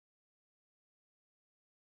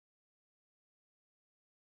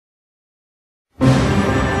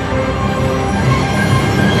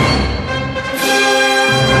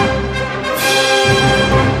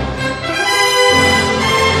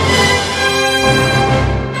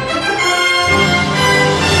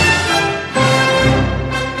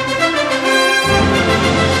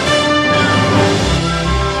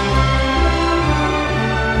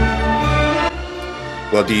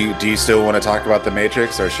Well, do you still want to talk about the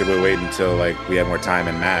Matrix, or should we wait until like we have more time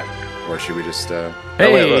and Matt, or should we just? Hey,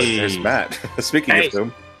 Oh, wait, look, there's Matt. Speaking Hey. of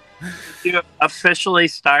whom, You officially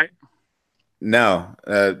start? no,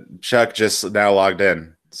 Chuck just now logged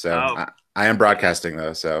in, so Oh. I am broadcasting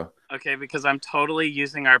though. So Okay, because I'm totally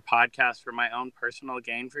using our podcast for my own personal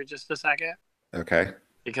gain for just a second. okay,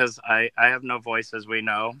 Because I have no voice, as we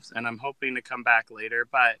know, and I'm hoping to come back later,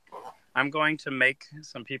 but I'm going to make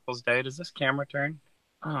some people's day. Does this camera turn?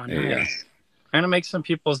 Oh, There you go. nice. I'm going to make some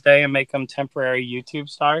people's day and make them temporary YouTube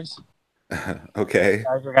stars. okay, You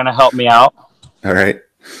guys are going to help me out all right.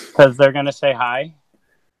 because they're going to say hi.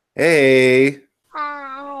 Hey,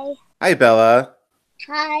 Hi. hi, Bella.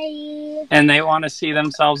 Hi. And they want to see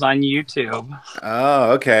themselves on YouTube.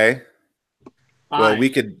 Oh, okay. Well, Hi.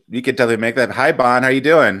 we could definitely make that. Hi, Bon. How you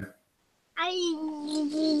doing?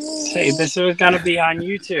 Say, this is going to be on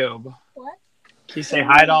YouTube. What? Can you say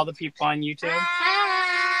hi to all the people on YouTube? Hi.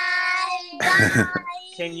 Bye.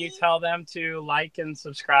 Can you tell them to like and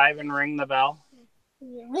subscribe and ring the bell?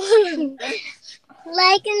 Like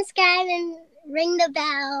and subscribe and ring the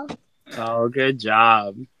bell. Oh, good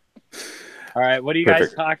job. All right, what are you guys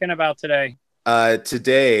Perfect. talking about today?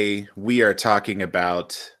 Today we are talking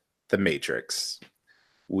about The Matrix.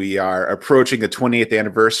 We are approaching the 20th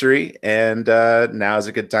anniversary, and now is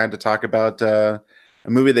a good time to talk about a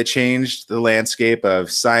movie that changed the landscape of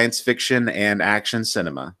science fiction and action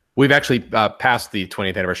cinema. we've actually passed the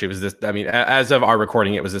 20th anniversary. It was this. I mean, as of our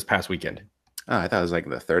recording, it was this past weekend. Oh, I thought it was like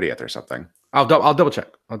the 30th or something. I'll double check.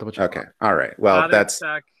 Okay, all right. Well,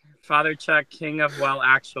 Father Chuck, king of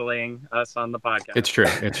actuallying us on the podcast. It's true.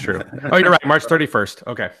 It's true. Oh, you're right. March 31st.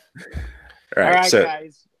 Okay. all All right, so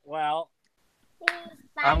guys. Well,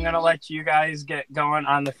 I'm going to let you guys get going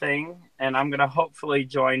on the thing, and I'm going to hopefully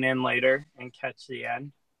join in later and catch the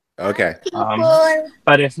end. okay.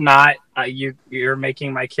 But if not, you're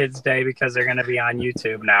making my kids' day because they're going to be on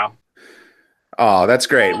YouTube now. Oh, that's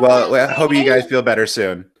great. Well, I hope you guys feel better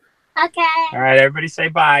soon. Okay. All right, everybody say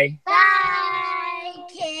bye. Bye,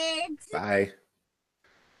 kids. Bye.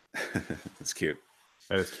 That's cute.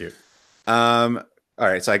 That is cute. All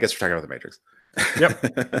right, so I guess we're talking about The Matrix.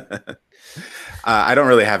 Yep. I don't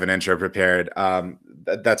really have an intro prepared.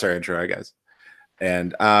 That's our intro, I guess.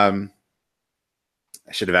 And I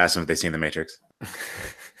should have asked them if they've seen The Matrix.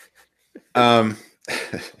 I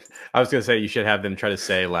was going to say you should have them try to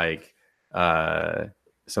say like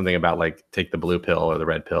something about like take the blue pill or the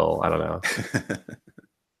red pill. I don't know.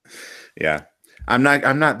 Yeah. I'm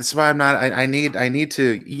not, this is why I'm not, I need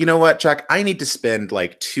to, you know what, Chuck? I need to spend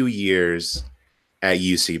like 2 years at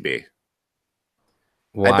UCB.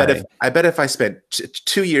 Why? I bet if I spent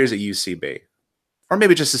 2 years at UCB, or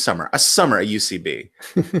maybe just a summer at UCB,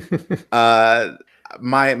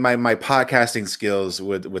 my podcasting skills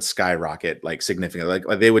would skyrocket like significantly.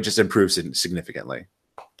 Like they would just improve significantly.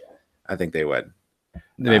 I think they would.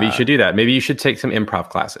 Maybe you should do that. Maybe you should take some improv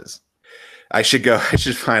classes. I should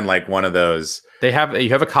find like one of those. You have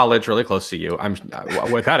a college really close to you. I'm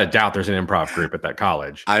without a doubt there's an improv group at that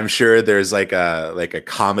college. I'm sure there's like a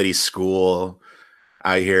comedy school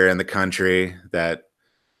out here in the country that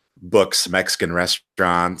books Mexican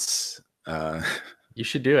restaurants. You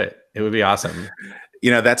should do it. It would be awesome.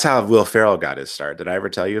 You know, that's how Will Ferrell got his start. Did I ever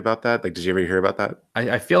tell you about that? Like, did you ever hear about that?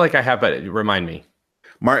 I feel like I have, but remind me.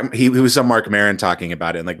 Mark, he was on Mark Maron talking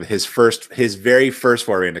about it, and like his very first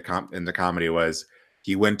foray into comedy was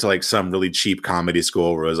he went to like some really cheap comedy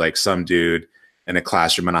school where it was like some dude in a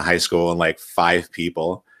classroom in a high school and like 5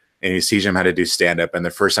 people, and he teach him how to do stand up. And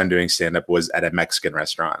the first time doing stand up was at a Mexican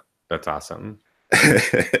restaurant. That's awesome.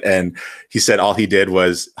 And he said all he did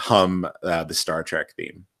was hum the Star Trek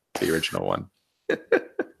theme, the original one.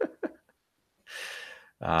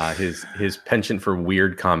 His penchant for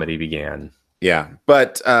weird comedy began. Yeah,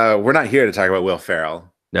 but we're not here to talk about Will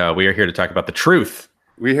Ferrell. No, we are here to talk about the truth.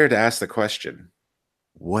 We're here to ask the question,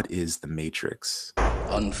 what is The Matrix?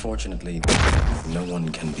 Unfortunately, no one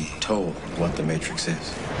can be told what the Matrix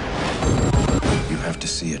is. You have to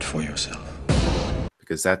see it for yourself.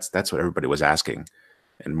 Because that's what everybody was asking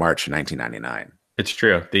in March 1999. It's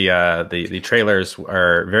true. The trailers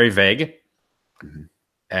are very vague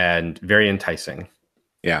and very enticing.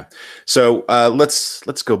 Yeah. So let's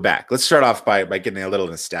go back. Let's start off by getting a little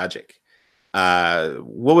nostalgic.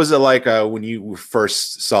 What was it like when you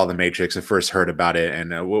first saw The Matrix and first heard about it?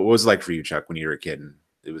 And what was it like for you, Chuck, when you were a kid and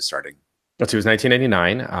it was starting? It was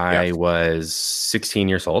 1989. I was 16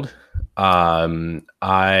 years old. I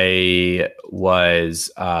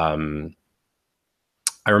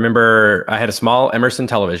remember I had a small Emerson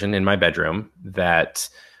television in my bedroom that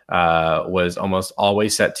was almost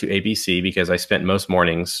always set to ABC because I spent most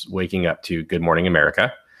mornings waking up to Good Morning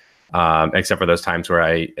America, except for those times where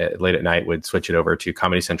I late at night would switch it over to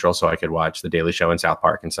Comedy Central so I could watch The Daily Show and South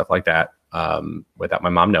Park and stuff like that without my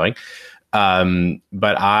mom knowing.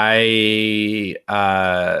 But I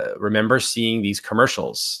remember seeing these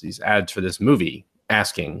commercials, these ads for this movie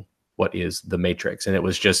asking, what is The Matrix? And it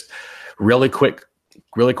was just really quick,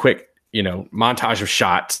 montage of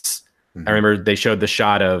shots. Mm-hmm. I remember they showed the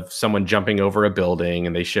shot of someone jumping over a building,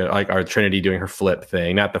 and they showed like our Trinity doing her flip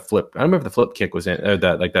thing, not the flip. I don't remember if the flip kick was in, or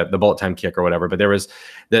the bullet time kick or whatever, but there was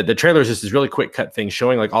the trailer was just this really quick cut thing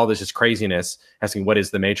showing like all this just craziness, asking what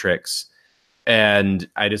is The Matrix? And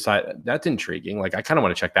I decided that's intriguing. Like, I kind of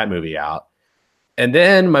want to check that movie out. And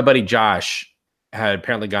then my buddy Josh had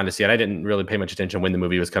apparently gone to see it. I didn't really pay much attention when the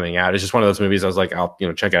movie was coming out. It's just one of those movies I was like, I'll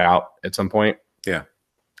check it out at some point. Yeah.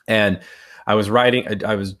 And I was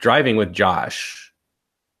driving with Josh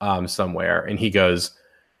somewhere, and he goes,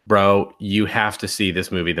 bro, you have to see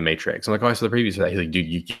this movie, The Matrix. I'm like, oh, I saw the previews for that. He's like,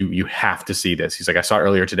 dude, you have to see this. He's like, I saw it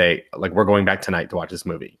earlier today. Like, we're going back tonight to watch this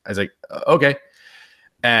movie. I was like, okay.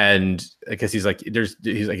 And because he's like,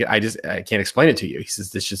 I can't explain it to you. He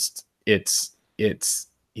says,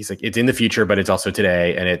 he's like, it's in the future, but it's also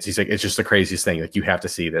today. And he's like, it's just the craziest thing. Like, you have to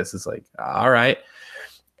see this. It's like, all right.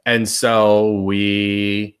 And so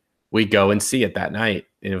we go and see it that night.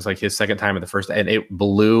 And it was like his second time at the first, and it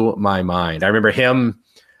blew my mind. I remember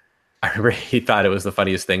he thought it was the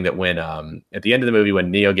funniest thing that when, at the end of the movie,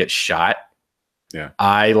 when Neo gets shot, yeah,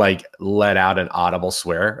 I like let out an audible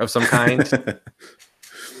swear of some kind.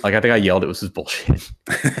 Like, I think I yelled, it was his bullshit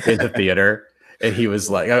in the theater. And he was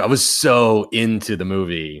like, I was so into the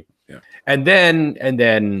movie. Yeah. And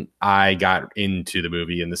then I got into the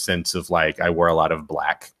movie in the sense of like, I wore a lot of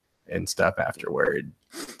black and stuff afterward.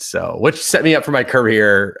 So, which set me up for my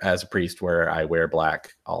career as a priest, where I wear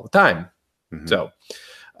black all the time. Mm-hmm. So,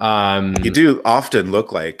 you do often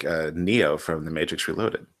look like Neo from The Matrix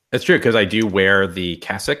Reloaded. It's true, because I do wear the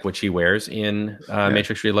cassock, which he wears in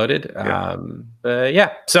Matrix Reloaded.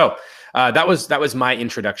 Yeah. So that was my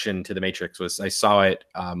introduction to The Matrix. Was I saw it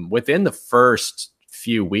within the first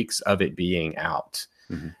few weeks of it being out,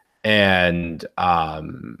 mm-hmm. and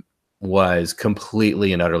was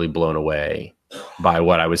completely and utterly blown away by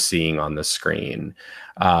what I was seeing on the screen.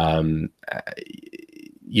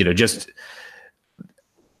 Just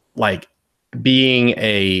like being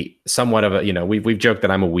a somewhat of a, we've joked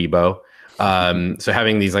that I'm a weebo. So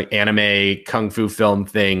having these like anime kung fu film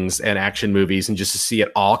things and action movies, and just to see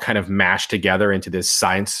it all kind of mashed together into this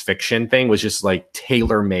science fiction thing was just like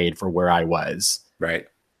tailor made for where I was right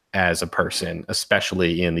as a person,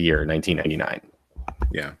 especially in the year 1999.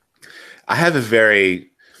 Yeah. I have a very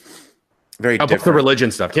different... the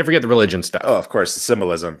religion stuff. Can't forget the religion stuff. Oh, of course. The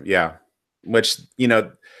symbolism. Yeah. Which,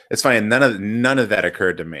 it's funny. None of that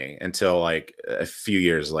occurred to me until like a few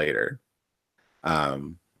years later.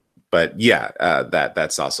 But yeah,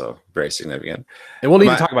 that's also very significant. And we'll need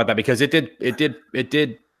to talk about that, because it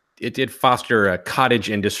did foster a cottage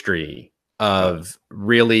industry of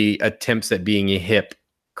really attempts at being hip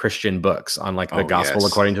Christian books on like the gospel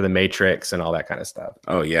according to the Matrix and all that kind of stuff.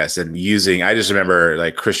 Oh yes. And I just remember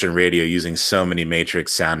like Christian radio using so many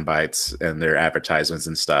Matrix sound bites and their advertisements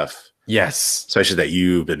and stuff. Yes. Especially that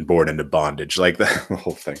you've been born into bondage, like the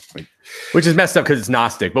whole thing. Which is messed up because it's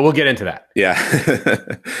Gnostic, but we'll get into that. Yeah.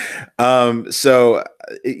 So,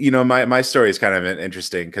 my story is kind of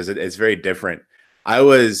interesting because it's very different. I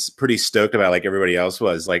was pretty stoked about it, like everybody else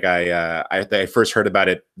was. Like I first heard about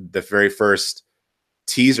it, the very first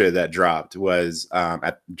teaser that dropped was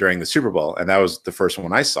during the Super Bowl. And that was the first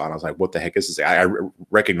one I saw. And I was like, what the heck is this? I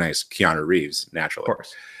recognize Keanu Reeves naturally. Of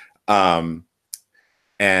course.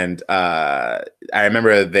 And I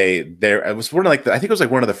remember it was one of I think it was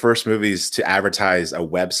like one of the first movies to advertise a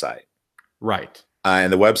website. Right.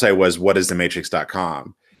 And the website was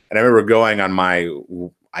whatisthematrix.com. And I remember going on my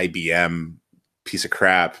IBM piece of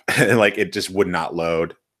crap and like it just would not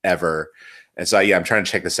load ever. And so I'm trying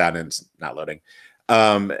to check this out and it's not loading.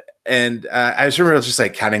 And I just remember I was just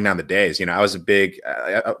like counting down the days. I was a big,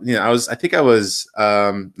 I think I was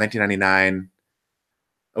 1999.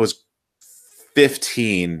 I was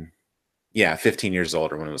 15 years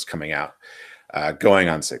older when it was coming out, going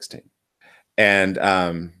on 16. And,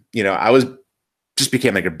 I was just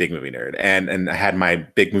became like a big movie nerd, and I had my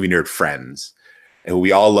big movie nerd friends, and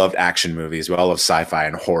we all loved action movies. We all loved sci-fi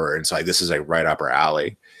and horror. And so like, this is like right up our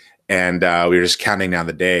alley. And we were just counting down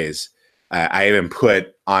the days. I even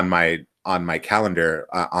put on my calendar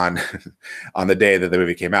on the day that the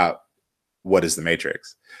movie came out, what is the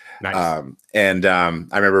Matrix? Nice. I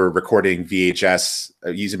remember recording VHS,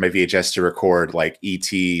 using my VHS to record like ET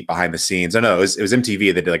behind the scenes. Oh no, it was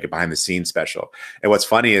MTV that did like a behind the scenes special. And what's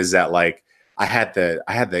funny is that like I had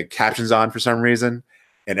the captions on for some reason,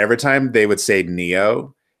 and every time they would say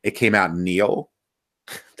Neo, it came out Neil.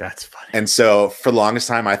 That's funny. And so for the longest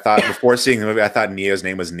time, I thought before seeing the movie, I thought Neo's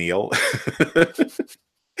name was Neil.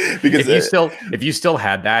 Because if you still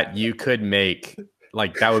had that, you could make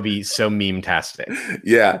like that would be so meme-tastic.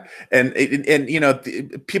 Yeah, and you know,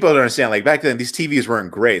 people don't understand. Like back then, these TVs weren't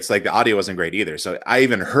great, so like the audio wasn't great either. So I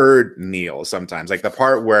even heard Neil sometimes, like the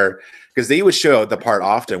part where, because they would show the part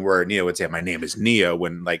often where Neo would say, "My name is Neo,"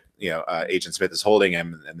 when like Agent Smith is holding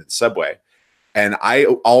him in the subway, and I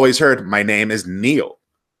always heard, "My name is Neil."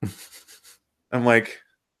 I'm like,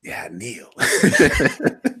 yeah, Neil.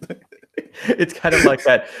 It's kind of like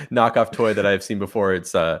that knockoff toy that I've seen before.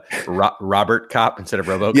 It's Robert Cop instead of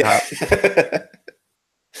RoboCop. Yeah.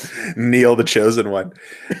 Neil, the chosen one.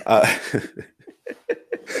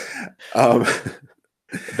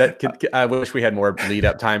 I wish we had more lead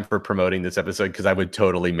up time for promoting this episode, because I would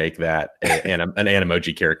totally make that an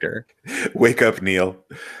Animoji character. Wake up, Neil.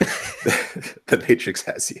 The Matrix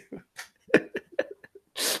has you.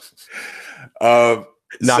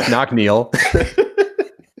 Knock, Neil.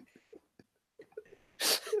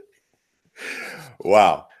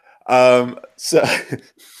 Wow. Anyway,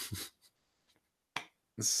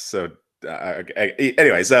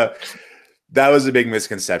 so that was a big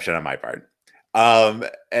misconception on my part.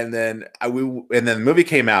 And then the movie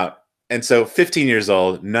came out, and so 15 years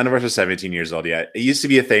old, none of us are 17 years old yet. It used to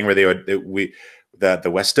be a thing where the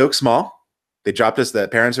West Oaks Mall, they dropped us. The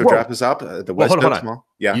parents would drop us off at the West Oaks Mall.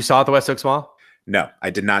 Yeah, you saw it at the West Oaks Mall? No,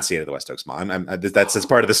 I did not see it at the West Oaks Mall. That's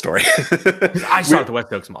part of the story. I saw it at the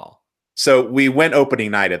West Oaks Mall. So we went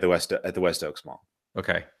opening night at the West Oaks Mall.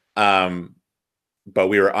 Okay. But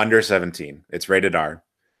we were under 17. It's rated R.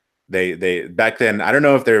 They back then, I don't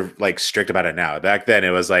know if they're like strict about it now. Back then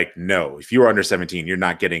it was like, no, if you were under 17, you're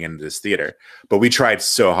not getting into this theater. But we tried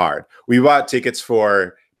so hard. We bought tickets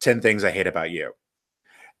for 10 Things I Hate About You.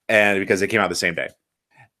 And because they came out the same day.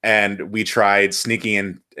 And we tried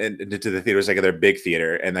sneaking into the theaters, like their big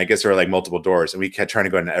theater. And I guess there were like multiple doors, and we kept trying to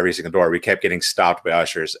go into every single door. We kept getting stopped by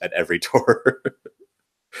ushers at every door.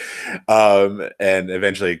 And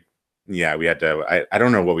eventually, yeah, we had to, I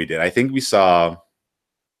don't know what we did. I think we saw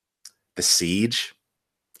The Siege.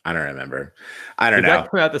 I don't remember. I don't know. If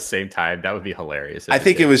that came out at the same time, that would be hilarious. I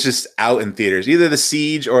think it was just out in theaters, either The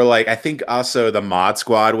Siege or like, I think also The Mod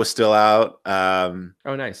Squad was still out.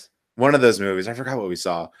 Oh, nice. One of those movies. I forgot what we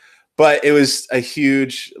saw, but it was a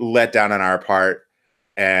huge letdown on our part.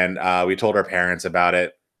 And we told our parents about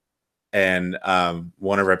it. And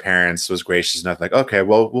one of our parents was gracious enough, like, okay,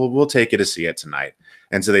 well, we'll take you to see it tonight.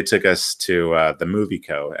 And so they took us to the Movie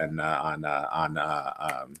Co. and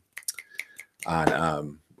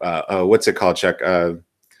what's it called, Chuck?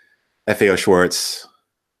 FAO Schwartz.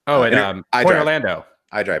 Oh, and Point Orlando.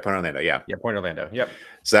 Point Orlando, yeah. Yeah, Point Orlando. Yep.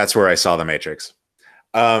 So that's where I saw The Matrix.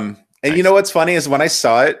 And nice. You know what's funny is when I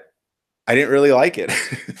saw it, I didn't really like it.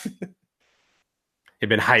 It'd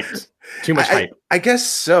been hyped. Too much hype. I guess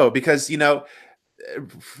so, because,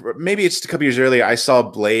 maybe it's just a couple years earlier, I saw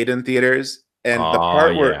Blade in theaters, and the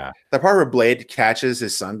part where Blade catches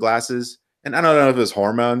his sunglasses, and I don't know if it was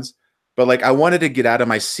hormones, but like I wanted to get out of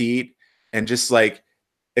my seat and just fight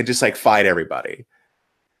everybody.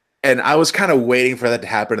 And I was kind of waiting for that to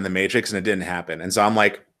happen in The Matrix, and it didn't happen. And so I'm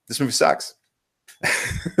like, this movie sucks.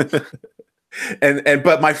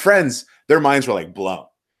 But my friends, their minds were like blown.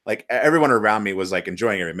 Like everyone around me was like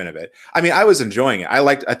enjoying every minute of it. I mean, I was enjoying it.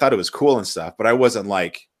 I thought it was cool and stuff, but I wasn't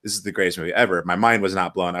like, this is the greatest movie ever. My mind was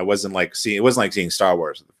not blown. It wasn't like seeing Star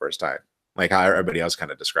Wars for the first time, like how everybody else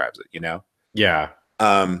kind of describes it, Yeah.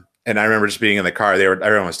 And I remember just being in the car,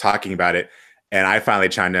 everyone was talking about it, and I finally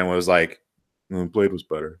chimed in and was like, Blade was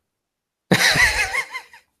better.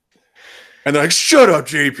 And they're like, shut up,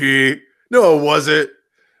 JP. No, it wasn't.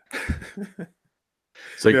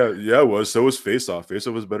 It's like, yeah, it was. So was Face Off. Face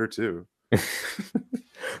Off was better too.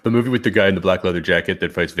 The movie with the guy in the black leather jacket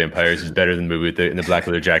that fights vampires is better than the movie in the black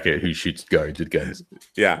leather jacket who shoots guards with guns.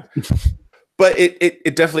 Yeah. But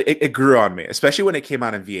it definitely it grew on me, especially when it came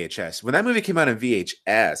out in VHS. When that movie came out in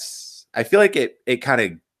VHS, I feel like it kind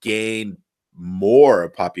of gained more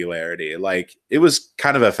popularity. Like it was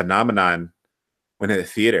kind of a phenomenon when it hit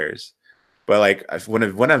theaters. But like when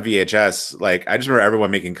it went on VHS, like I just remember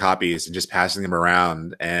everyone making copies and just passing them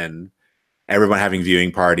around, and everyone having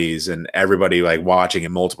viewing parties, and everybody like watching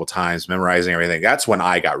it multiple times, memorizing everything. That's when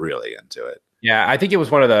I got really into it. Yeah, I think it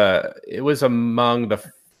was among the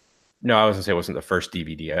No, I was gonna say it wasn't the first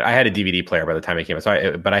DVD. I had a DVD player by the time it came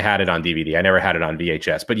out, but I had it on DVD. I never had it on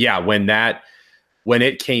VHS. But yeah, when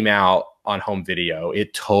it came out on home video,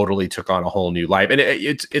 it totally took on a whole new life. And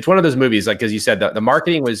it's one of those movies, like as you said, the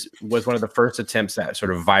marketing was one of the first attempts at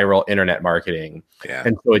sort of viral internet marketing. Yeah.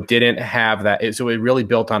 And so it didn't have that. So it really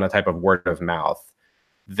built on a type of word of mouth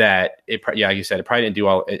that you said, it probably didn't do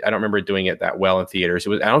all. I don't remember doing it that well in theaters.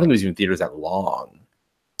 I don't think it was even theaters that long.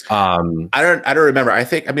 I don't remember. I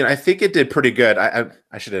think it did pretty good. I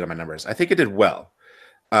should have done my numbers. I think it did well.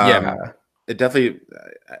 It definitely,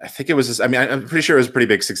 I think it was, I'm pretty sure it was a pretty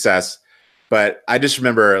big success, but I just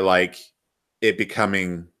remember like it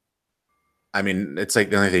becoming, it's like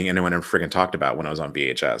the only thing anyone ever freaking talked about when I was on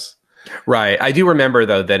VHS. Right. I do remember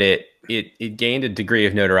though that it gained a degree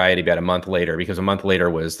of notoriety about a month later, because a month later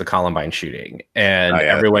was the Columbine shooting, and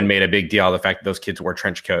everyone made a big deal of the fact that those kids wore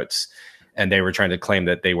trench coats. And they were trying to claim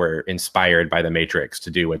that they were inspired by The Matrix to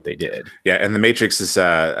do what they did. Yeah, and The Matrix's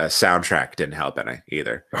soundtrack didn't help any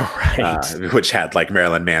either. Right. Which had like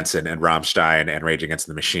Marilyn Manson and Rammstein and Rage Against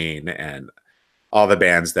the Machine and all the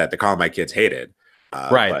bands that the Columbine kids hated.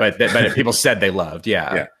 Right, but people said they loved.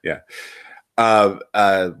 Yeah. Yeah. I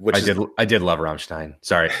did love Rammstein.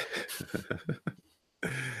 Sorry.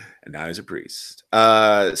 And now he's a priest.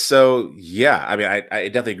 So yeah, I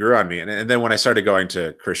definitely grew on me. And then when I started going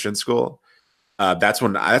to Christian school, that's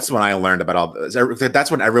when I learned about all this. That's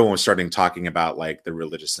when everyone was starting talking about like the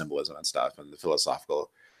religious symbolism and stuff and the philosophical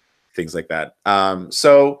things like that.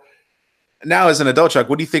 So now as an adult, Chuck,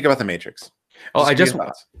 what do you think about The Matrix? Oh,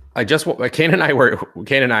 Kane and I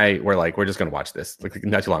were like, we're just going to watch this like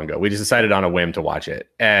not too long ago. We just decided on a whim to watch it,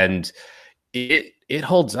 and it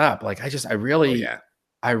holds up. Like I really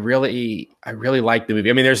like the movie.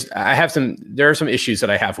 I mean, there are some issues that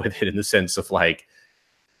I have with it in the sense of like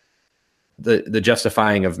the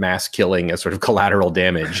justifying of mass killing as sort of collateral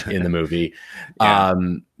damage in the movie.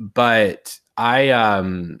 But I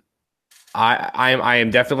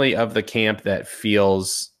am definitely of the camp that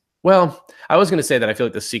feels, well, I was going to say that I feel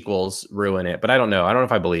like the sequels ruin it, but I don't know. I don't know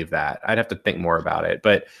if I believe that. I'd have to think more about it.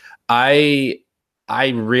 But the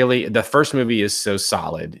first movie is so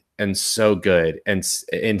solid and so good and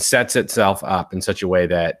sets itself up in such a way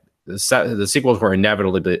that the sequels were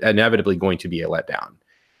inevitably going to be a letdown.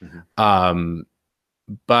 Mm-hmm.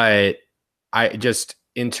 But I just,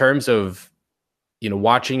 in terms of,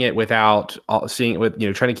 watching it without seeing it with,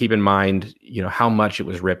 trying to keep in mind, how much it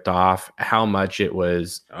was ripped off, how much it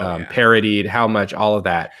was parodied, how much all of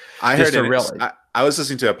that. I was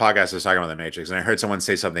listening to a podcast that was talking about The Matrix, and I heard someone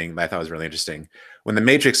say something that I thought was really interesting. When The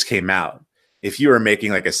Matrix came out, if you were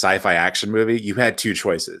making like a sci-fi action movie, you had two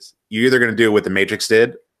choices. You're either going to do what The Matrix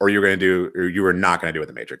did, or you were not going to do what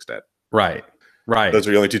The Matrix did. Right. Those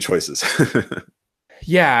are the only two choices.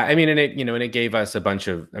 Yeah, and it gave us a bunch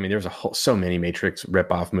of. There's so many Matrix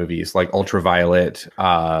ripoff movies, like Ultraviolet,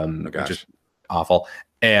 which is awful,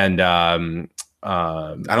 and I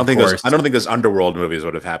don't think those Underworld movies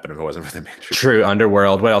would have happened if it wasn't for The Matrix. True,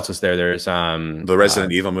 Underworld. What else is there? There's the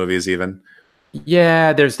Resident Evil movies, even.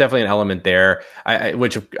 Yeah, there's definitely an element there. But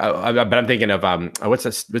I'm thinking of what's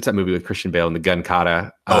that movie with Christian Bale and the gun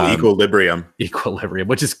kata? Equilibrium. Equilibrium,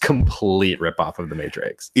 which is complete ripoff of The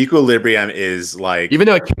Matrix. Equilibrium is like, even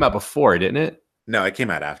though it came out before, didn't it? No, it came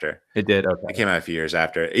out after. It did. Okay, it came out a few years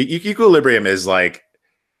after. Equilibrium is like,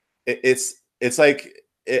 it's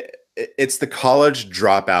the college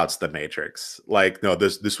dropouts The Matrix. Like, no,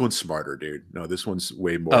 this one's smarter, dude. No, this one's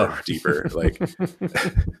way more deeper. Like.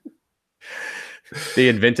 They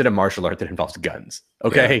invented a martial art that involves guns.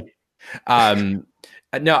 Okay. Yeah.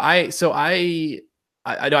 I still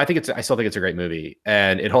think it's a great movie,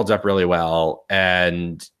 and it holds up really well.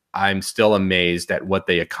 And I'm still amazed at what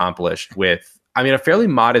they accomplished with, a fairly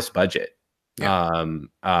modest budget. Yeah.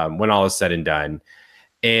 When all is said and done,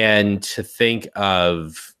 and to think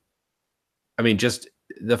of, just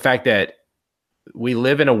the fact that we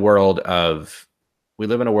live in a world of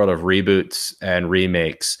reboots and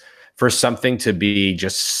remakes, for something to be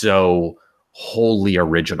just so wholly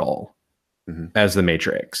original as The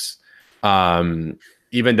Matrix. Even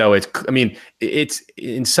though it's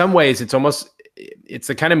in some ways, it's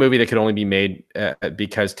the kind of movie that could only be made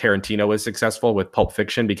because Tarantino was successful with Pulp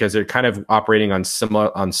Fiction, because they're kind of operating on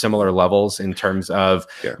similar levels in terms of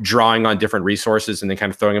drawing on different resources and then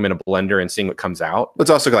kind of throwing them in a blender and seeing what comes out. It's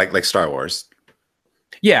also like Star Wars.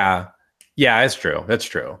 Yeah, that's true. That's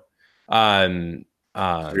true.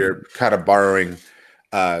 You're kind of borrowing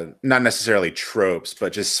not necessarily tropes,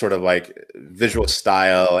 but just sort of like visual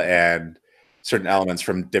style and certain elements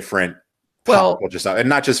from different pop culture stuff, and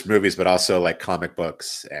not just movies, but also like comic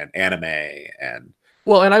books and anime and.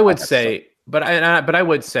 Well, and I would say but I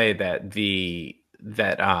would say that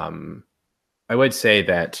I would say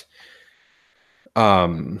that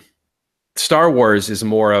Star Wars is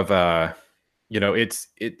more of a, it's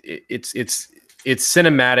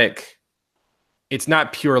cinematic. It's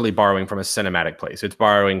not purely borrowing from a cinematic place. It's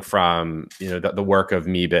borrowing from, the work of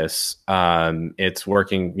Moebius. It's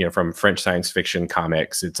working, from French science fiction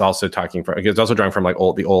comics. It's also drawing from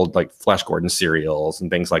the old like Flash Gordon serials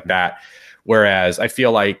and things like that. Whereas I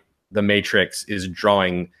feel like The Matrix is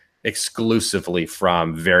drawing exclusively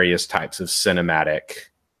from various types of cinematic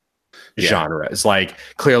genres, like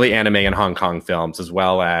clearly anime and Hong Kong films, as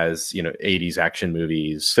well as 80s action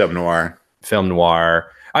movies, film noir.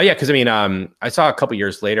 Oh yeah, because I saw a couple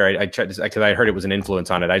years later. I tried because I heard it was an influence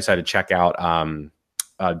on it. I decided to check out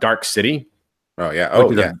Dark City. Oh yeah,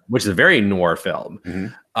 which is a very noir film.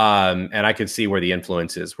 Mm-hmm. And I could see where the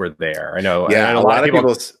influences were there. I know. Yeah, a lot of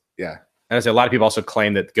people. Yeah. And I say a lot of people also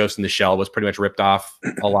claim that Ghost in the Shell was pretty much ripped off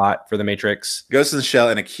a lot for The Matrix. Ghost in the Shell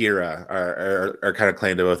and Akira are kind of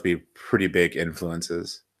claimed to both be pretty big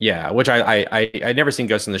influences. Yeah, which I'd never seen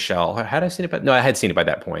Ghost in the Shell. Had I seen it? No, I had seen it by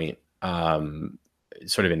that point.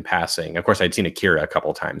 Sort of in passing. Of course, I'd seen Akira a couple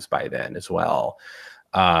of times by then as well.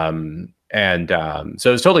 So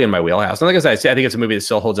it's totally in my wheelhouse. And like I said, I think it's a movie that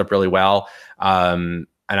still holds up really well. And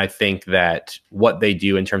I think that what they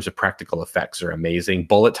do in terms of practical effects are amazing.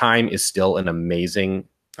 Bullet time is still an amazing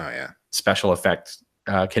special effects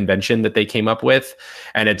convention that they came up with.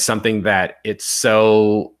 And it's something that it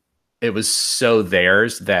was so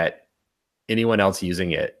theirs that anyone else using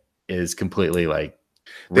it is completely like,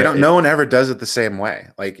 no one ever does it the same way.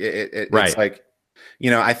 Like it's like,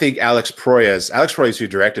 I think Alex Proyas, who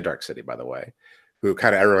directed Dark City, by the way, who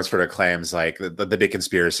kind of everyone sort of claims like the big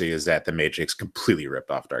conspiracy is that The Matrix completely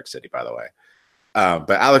ripped off Dark City, by the way.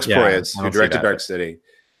 But Alex Proyas, who directed Dark City,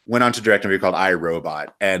 went on to direct a movie called I,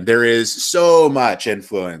 Robot. And there is so much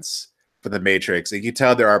influence for The Matrix. And you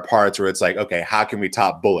tell there are parts where it's like, okay, how can we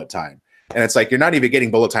top bullet time? And it's like, you're not even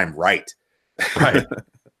getting bullet time right. Right.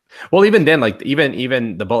 Well, even then, like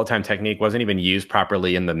even the bullet time technique wasn't even used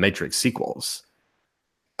properly in the Matrix sequels.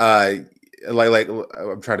 Like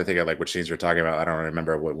I'm trying to think of like which scenes you're talking about. I don't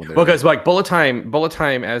remember what. Because like bullet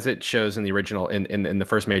time as it shows in the original in the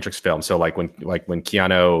first Matrix film. So like when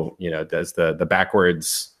Keanu does the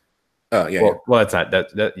backwards. Oh yeah. Well, that's not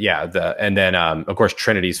that yeah. And then of course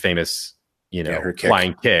Trinity's famous her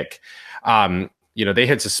flying kick. They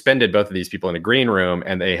had suspended both of these people in a green room,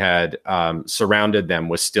 and they had surrounded them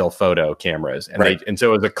with still photo cameras, and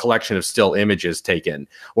so it was a collection of still images taken.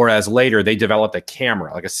 Whereas later they developed a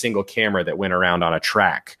camera, like a single camera that went around on a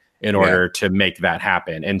track in order to make that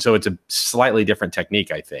happen. And so it's a slightly different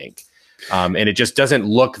technique, I think, and it just doesn't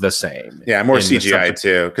look the same. Yeah, more CGI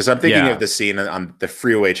too, because I'm thinking of the scene on the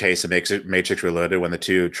freeway chase that makes Matrix Reloaded when the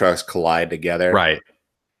two trucks collide together. Right.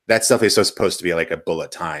 That stuff is supposed to be like a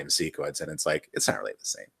bullet time sequence, and it's like it's not really the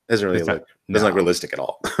same. It doesn't really doesn't look realistic at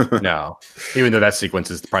all. No, even though that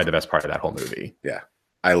sequence is probably the best part of that whole movie. Yeah,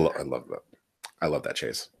 I love that. I love that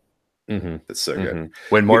chase. Mm-hmm. It's so good.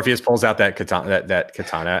 When Morpheus pulls out that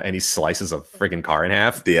katana and he slices a freaking car in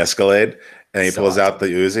half, the Escalade, and he pulls out the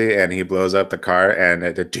Uzi and he blows up the car, and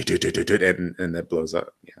it blows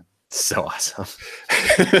up. Yeah, so awesome.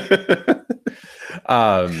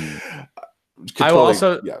 I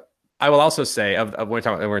will also say of when we're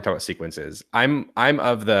talking about sequences, I'm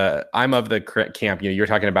of the camp. You're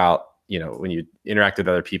talking about when you interact with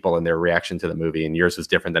other people and their reaction to the movie, and yours was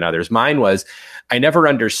different than others. Mine was, I never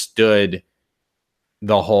understood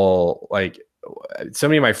the whole, like, so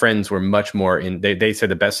many of my friends were much more in. They said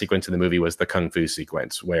the best sequence in the movie was the kung fu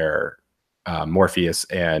sequence where Morpheus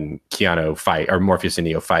and Keanu fight, or Morpheus and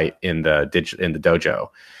Neo fight in the dojo.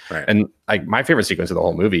 Right. And like my favorite sequence of the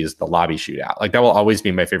whole movie is the lobby shootout. Like that will always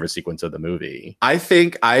be my favorite sequence of the movie. I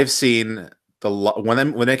think I've seen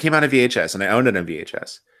when they came out of VHS, and I owned it in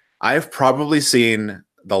VHS. I've probably seen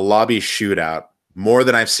the lobby shootout more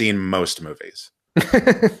than I've seen most movies.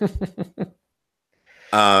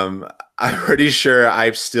 I'm pretty sure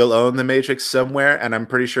I still own The Matrix somewhere, and I'm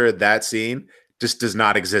pretty sure that scene just does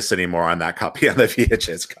not exist anymore on that copy, on the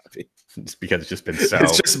VHS copy. It's because it's just been so.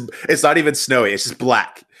 It's not even snowy. It's just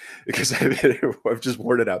black because I've just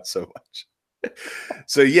worn it out so much.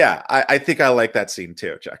 So yeah, I think I like that scene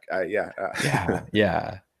too, Chuck. Yeah.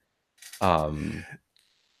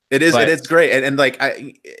 It is great, and like I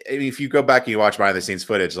mean, if you go back and you watch behind the scenes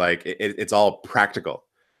footage, like it's all practical.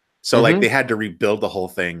 So like they had to rebuild the whole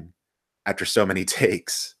thing after so many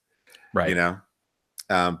takes, right?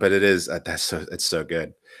 But it is it's so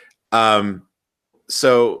good.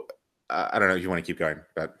 So I don't know if you want to keep going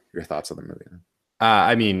about your thoughts on the movie.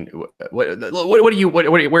 I mean, what are you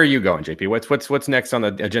where are you going, JP? What's next on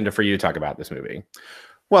the agenda for you to talk about this movie?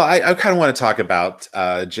 Well, I kind of want to talk about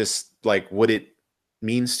just like what it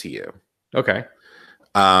means to you. Okay.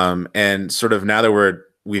 And sort of now that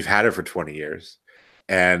we've had it for 20 years,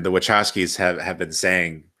 and the Wachowskis have been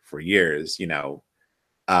saying for years, you know,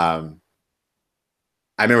 I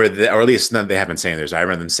remember, or at least they haven't been saying this. I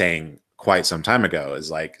remember them saying quite some time ago,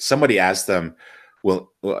 is like somebody asked them,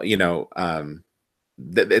 well you know,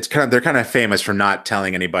 they're kind of famous for not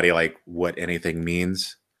telling anybody like what anything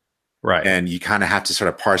means, right? And you kind of have to sort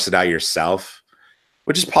of parse it out yourself,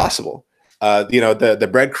 which is possible. You know, the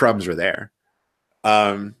breadcrumbs are there,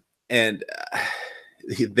 and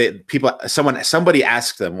somebody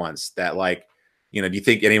asked them once that, like, you know, do you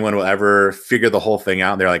think anyone will ever figure the whole thing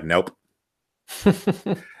out? And they're like, nope.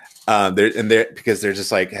 Because they're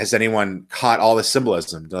just like, has anyone caught all the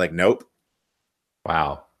symbolism? They're like, nope.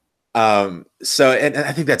 Wow. So, and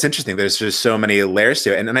I think that's interesting. There's just so many layers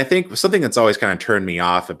to it. And I think something that's always kind of turned me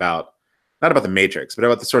off about, not about the Matrix, but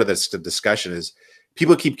about the sort of this discussion is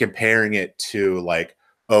people keep comparing it to like,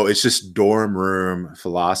 oh, it's just dorm room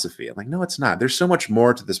philosophy. I'm like, no, it's not. There's so much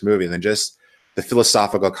more to this movie than just the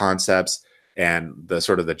philosophical concepts and the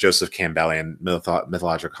sort of the Joseph Campbellian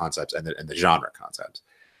mythological concepts and the genre concepts.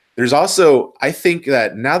 There's also, I think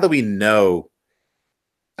that now that we know,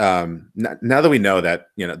 that,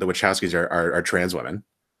 you know, the Wachowskis are trans women,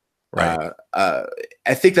 right?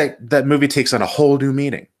 I think that movie takes on a whole new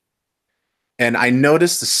meaning. And I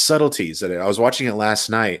noticed the subtleties that I was watching it last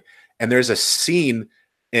night, and there's a scene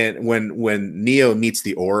when Neo meets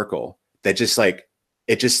the Oracle that just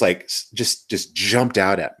jumped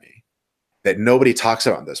out at me, that nobody talks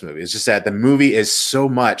about in this movie. It's just that the movie is so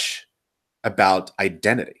much about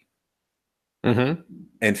identity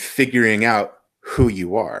and figuring out who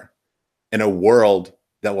you are in a world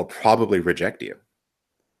that will probably reject you.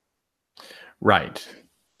 Right.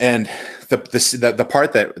 And the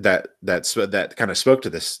part that kind of spoke to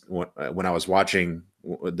this when I was watching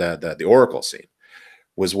the Oracle scene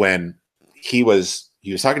was when he was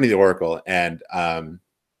talking to the Oracle, and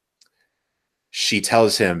she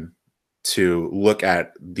tells him to look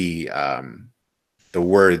at the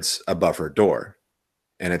words above her door,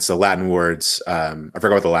 and it's the Latin words. I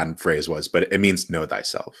forgot what the Latin phrase was, but it means "know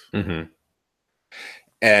thyself."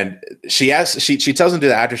 And she tells him to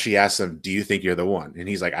that after she asks him, "Do you think you're the one?" And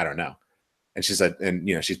he's like, "I don't know." And she said, and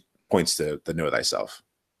you know, she points to the "know thyself"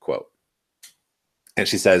 quote, and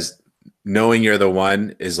she says, "Knowing you're the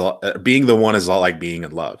one is being the one is a lot like being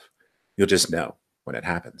in love. You'll just know when it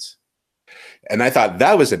happens." And I thought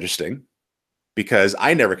that was interesting because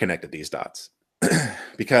I never connected these dots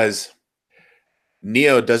because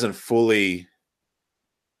Neo doesn't fully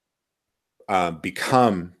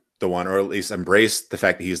become the one, or at least embrace the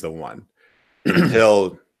fact that he's the one,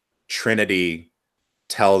 until Trinity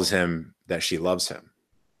tells him that she loves him.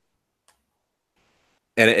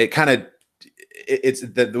 And it kind of, it's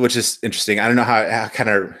that, which is interesting. I don't know how kind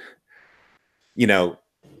of, you know,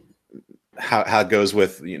 how it goes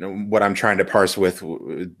with, you know, what I'm trying to parse with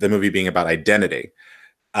the movie being about identity.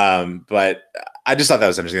 But I just thought that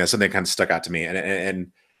was interesting. That's something that kind of stuck out to me.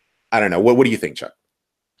 And I don't know. What do you think, Chuck?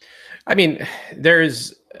 I mean,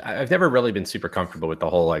 I've never really been super comfortable with the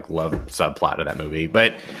whole like love subplot of that movie,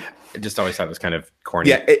 but I just always thought it was kind of corny.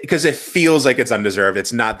 Yeah, because it feels like it's undeserved.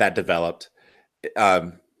 It's not that developed.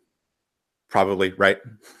 Probably, right?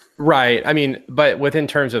 Right. I mean, but within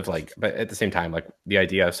terms of like, but at the same time, like the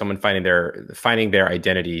idea of someone finding their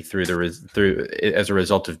identity through as a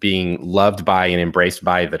result of being loved by and embraced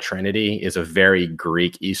by the Trinity is a very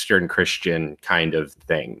Greek, Eastern Christian kind of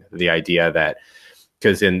thing. The idea that,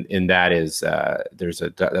 because in that is there's a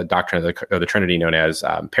doctrine of the Trinity known as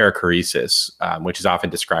perichoresis, which is often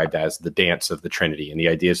described as the dance of the Trinity. And the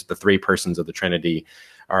idea is that the three persons of the Trinity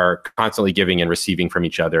are constantly giving and receiving from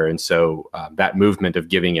each other. And so that movement of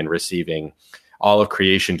giving and receiving, all of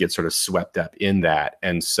creation gets sort of swept up in that.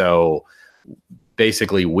 And so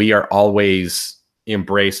basically we are always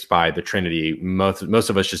embraced by the Trinity. Most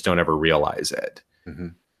of us just don't ever realize it.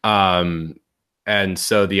 And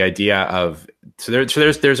so the idea of, there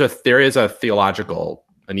is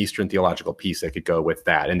an Eastern theological piece that could go with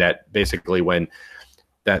that. And that basically when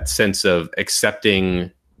that sense of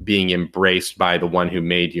accepting being embraced by the one who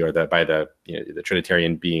made you, or by the, you know, the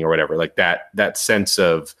Trinitarian being or whatever, like that sense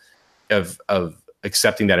of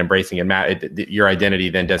accepting that, embracing it, your identity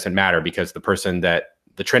then doesn't matter, because the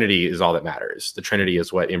Trinity is all that matters. The Trinity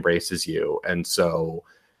is what embraces you. And so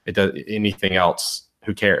it does anything else,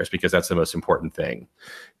 who cares? Because that's the most important thing.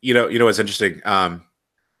 You know what's interesting?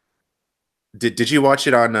 Did you watch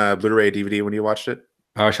it on Blu-ray DVD when you watched it?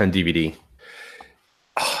 I watched it on DVD.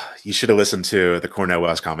 You should have listened to the Cornel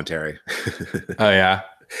West commentary. Oh yeah.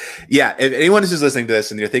 Yeah, if anyone who's listening to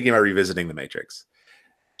this and you're thinking about revisiting The Matrix,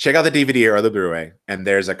 check out the DVD or the Blu-ray, and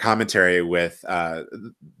there's a commentary with the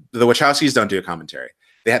Wachowskis don't do a commentary.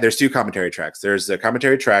 There's 2 commentary tracks. There's a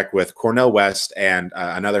commentary track with Cornel West and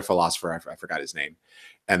another philosopher. I forgot his name.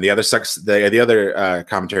 And the other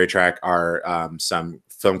commentary track are some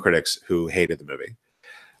film critics who hated the movie.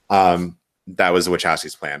 That was the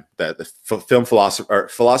Wachowskis' plan. The film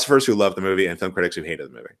philosophers who loved the movie and film critics who hated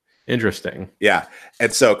the movie. Interesting. Yeah,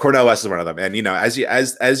 and so Cornel West is one of them. And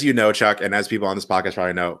as you know, Chuck, and as people on this podcast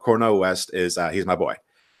probably know, Cornel West is he's my boy.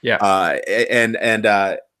 Yeah. I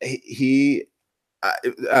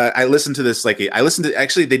listened to this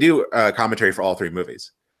actually they do commentary for all 3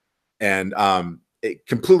 movies, and it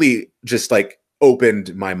completely just like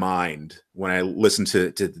opened my mind when I listened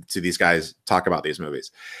to these guys talk about these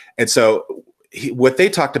movies. And so what they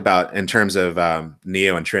talked about in terms of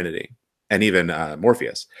Neo and Trinity and even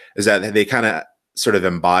Morpheus is that they kind of sort of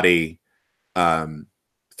embody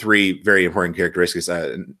 3 very important characteristics.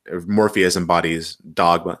 Morpheus embodies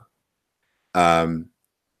dogma.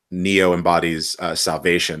 Neo embodies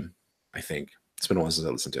salvation, I think. It's been a while since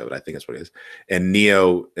I listened to it, but I think that's what it is. And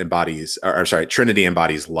Neo embodies, Trinity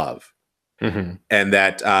embodies love. Mm-hmm. And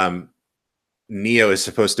that Neo is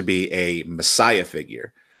supposed to be a messiah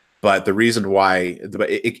figure. But the reason why,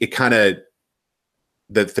 it kind of,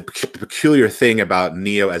 the peculiar thing about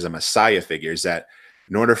Neo as a messiah figure is that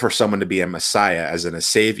in order for someone to be a messiah, as in a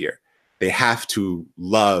savior, they have to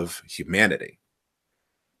love humanity.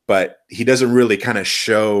 But he doesn't really kind of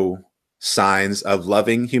signs of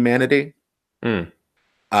loving humanity. Mm.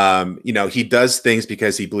 He does things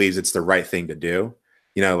because he believes it's the right thing to do.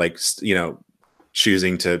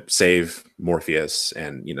 Choosing to save Morpheus,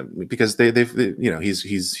 and because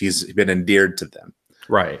he's been endeared to them,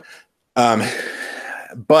 right?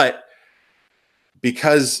 But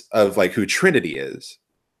because of like who Trinity is,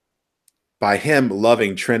 by him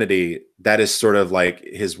loving Trinity, that is sort of like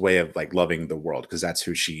his way of like loving the world, because that's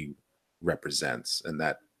who she represents, and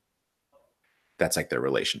that's like their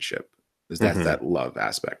relationship. Is that love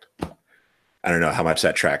aspect? I don't know how much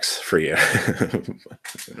that tracks for you.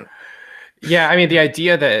 Yeah, I mean, the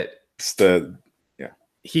idea that yeah,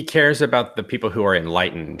 he cares about the people who are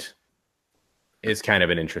enlightened is kind of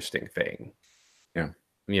an interesting thing.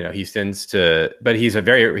 Yeah, he tends to, but he's a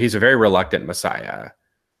very reluctant messiah.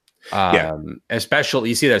 Especially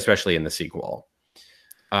you see that especially in the sequel.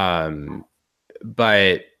 But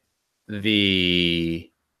he's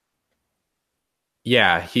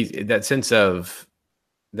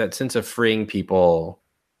that sense of freeing people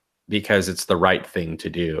because it's the right thing to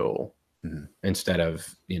do, instead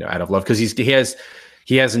of out of love, because he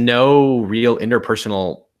has no real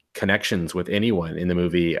interpersonal connections with anyone in the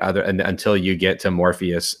movie until you get to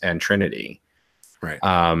Morpheus and Trinity, right?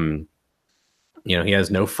 He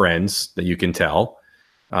has no friends that you can tell.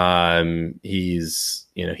 He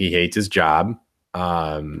hates his job,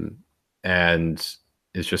 and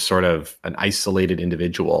is just sort of an isolated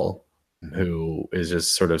individual who is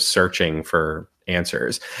just sort of searching for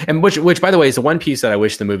answers. And which by the way is the one piece that I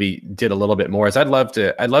wish the movie did a little bit more, is I'd love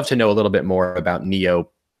to know a little bit more about Neo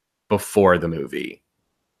before the movie.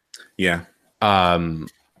 Yeah.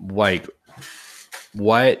 Like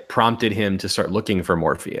what prompted him to start looking for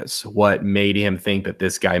Morpheus? What made him think that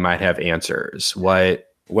this guy might have answers? He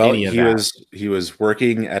was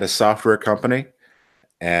working at a software company,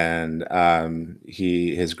 and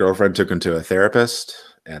his girlfriend took him to a therapist,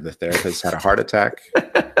 and the therapist had a heart attack,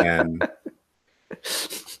 and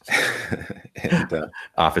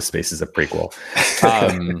Office Space is a prequel.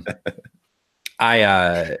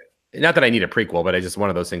 Not that I need a prequel, but I just one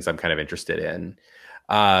of those things I'm kind of interested in.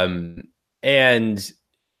 And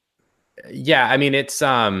yeah, I mean, it's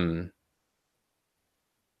also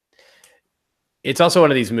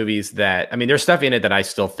one of these movies that, I mean, there's stuff in it that I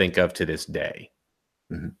still think of to this day.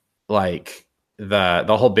 Mm-hmm. Like the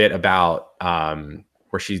whole bit about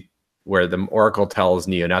where the Oracle tells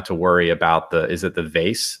Neo not to worry about the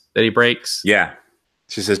vase that he breaks? Yeah.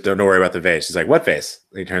 She says, don't worry about the vase. She's like, what vase?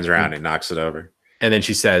 And he turns around and knocks it over. And then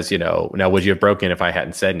she says, now would you have broken if I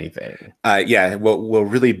hadn't said anything? Yeah, we'll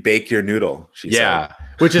really bake your noodle, she said.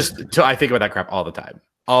 Which is, I think about that crap all the time.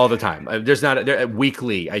 There's not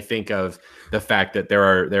weekly. I think of the fact that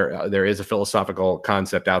there is a philosophical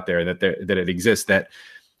concept out there, and that it exists, that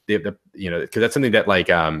because that's something that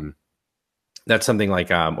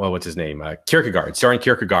what's his name? Kierkegaard, Søren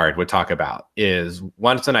Kierkegaard would talk about, is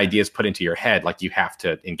once an idea is put into your head, like, you have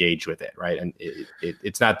to engage with it, right? And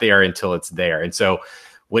it's not there until it's there. And so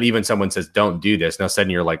when even someone says, don't do this, now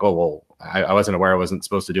suddenly you're like, oh, well, I wasn't aware I wasn't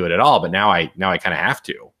supposed to do it at all, but now I kind of have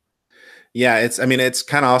to. Yeah, I mean, it's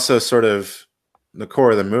kind of also sort of the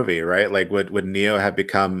core of the movie, right? Like, would Neo have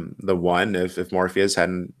become the one if Morpheus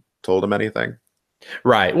hadn't told him anything?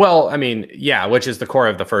 Right. Well, I mean, yeah, which is the core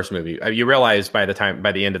of the first movie. You realize by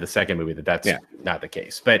the end of the second movie that that's not the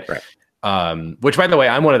case. But right. Which, by the way,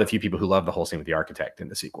 I'm one of the few people who love the whole scene with the architect in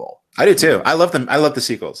the sequel. I do too. I love them. I love the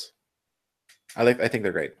sequels. I think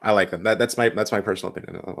they're great. I like them. That's my personal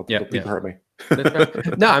opinion. People hurt me.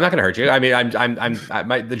 No, I'm not going to hurt you. I mean,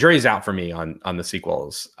 the jury's out for me on the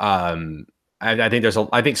sequels. I think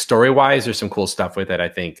I think story wise, there's some cool stuff with it. I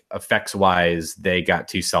think effects wise, they got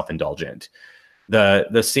too self indulgent.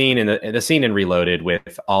 The scene in Reloaded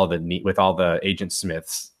with all the Agent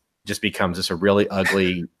Smiths just becomes just a really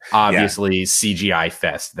ugly, obviously CGI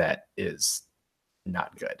fest that is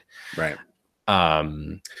not good. Right.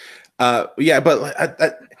 But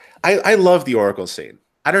I love the Oracle scene.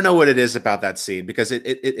 I don't know what it is about that scene because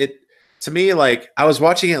it to me, like, I was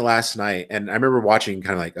watching it last night and I remember watching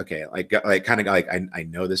kind of like, okay, I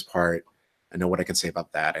know this part. I know what I can say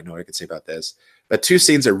about that. I know what I can say about this. But two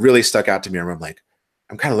scenes that really stuck out to me, I'm like,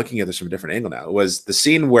 I'm kind of looking at this from a different angle now. It was the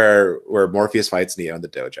scene where Morpheus fights Neo in the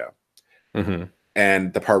dojo,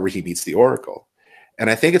 and the part where he meets the Oracle. And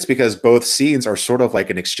I think it's because both scenes are sort of like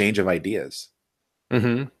an exchange of ideas.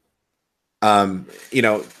 Mm-hmm. You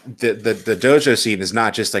know, the dojo scene is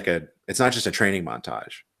not just it's not just a training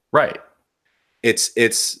montage, right? It's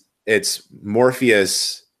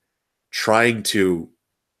Morpheus trying to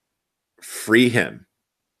free him,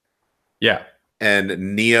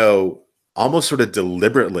 and Neo almost sort of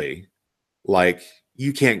deliberately, like,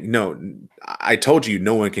 you can't. No, I told you,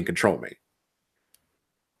 no one can control me.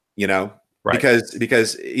 You know, right?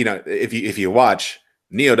 Because you know, if you watch,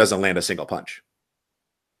 Neo doesn't land a single punch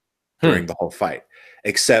during the whole fight,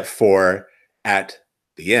 except for at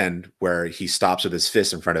the end where he stops with his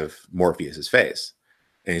fist in front of Morpheus's face,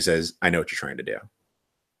 and he says, "I know what you're trying to do."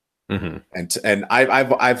 And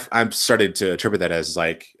I've started to interpret that as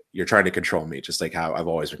like, you're trying to control me, just like how I've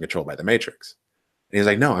always been controlled by the Matrix. And he's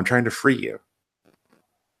like, "No, I'm trying to free you."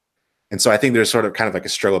 And so I think there's sort of kind of like a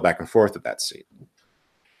struggle back and forth with that scene.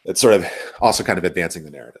 It's sort of also kind of advancing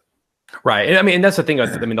the narrative. Right. And I mean, that's the thing.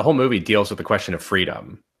 I mean, the whole movie deals with the question of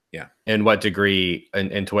freedom. Yeah. And what degree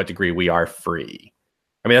and to what degree we are free.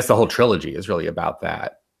 I mean, that's the whole trilogy is really about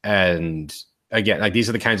that. And again, like, these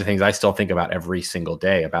are the kinds of things I still think about every single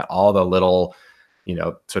day, about all the little, you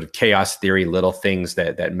know, sort of chaos theory, little things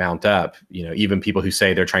that mount up. You know, even people who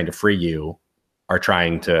say they're trying to free you are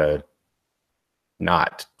trying to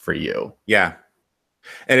not free you. Yeah.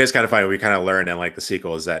 And it's kind of funny. We kind of learn in like the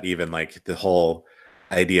sequel is that even like the whole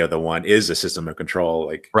idea of the one is a system of control.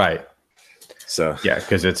 Like, right. So yeah,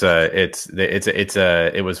 because it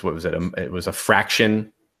was a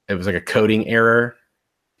fraction. It was like a coding error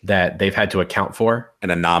that they've had to account for.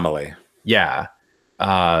 An anomaly. Yeah.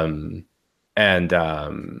 And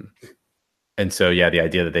so, yeah, the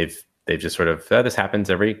idea that they've just sort of, this happens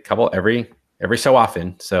every so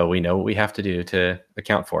often. So we know what we have to do to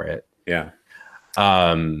account for it. Yeah.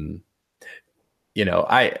 You know,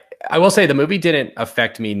 I will say the movie didn't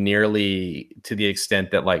affect me nearly to the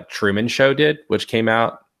extent that like Truman Show did, which came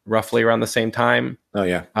out roughly around the same time. Oh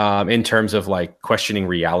yeah. In terms of like questioning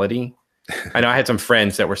reality. I know I had some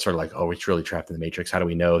friends that were sort of like, "Oh, we're really trapped in the Matrix. How do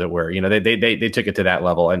we know that we're," you know, they took it to that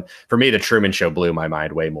level. And for me, the Truman Show blew my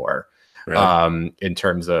mind way more. Really? In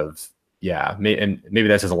terms of, yeah, and maybe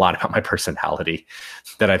that says a lot about my personality,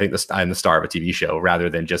 that I think I'm the star of a TV show rather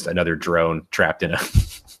than just another drone trapped in a.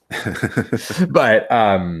 But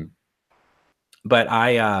I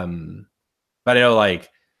know, like,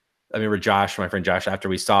 I remember Josh, my friend Josh, after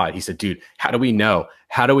we saw it, he said, "Dude, how do we know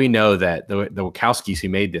that the Wachowskis who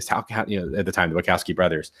made this, how, you know, at the time, the Wachowski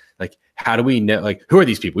brothers, like, how do we know, like, who are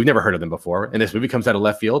these people? We've never heard of them before. And this movie comes out of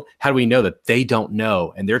left field. How do we know that they don't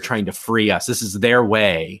know? And they're trying to free us. This is their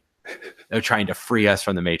way. They're trying to free us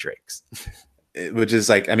from the Matrix." Which is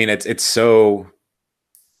like, I mean, it's so,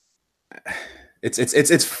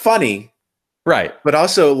 it's funny. Right. But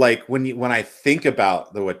also, like, when I think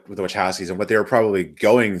about the Wachowskis and what they were probably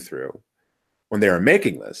going through when they were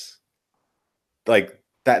making this, like,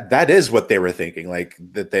 that is what they were thinking, like,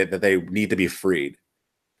 that they need to be freed.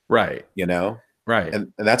 Right. You know? Right.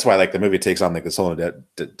 And that's why, like, the movie takes on like this whole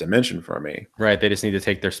dimension for me. Right. They just need to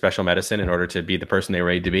take their special medicine in order to be the person they were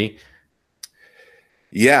made to be.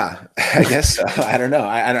 Yeah, I guess so. I don't know.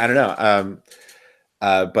 I don't know.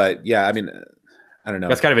 But yeah, I mean, I don't know.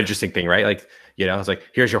 That's kind of an interesting thing, right? Like, you know, it's like,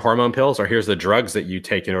 here's your hormone pills, or here's the drugs that you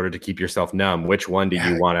take in order to keep yourself numb. Which one do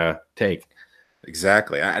you want to take?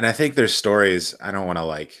 Exactly. And I think there's stories, I don't want to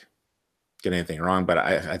like get anything wrong, but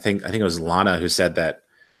I think it was Lana who said that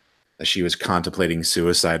she was contemplating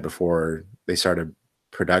suicide before they started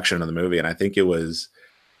production of the movie. And I think it was,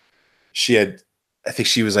 I think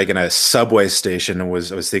she was like in a subway station and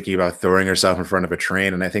was thinking about throwing herself in front of a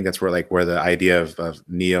train. And I think that's where the idea of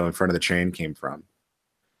Neo in front of the train came from.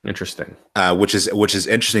 Interesting. Which is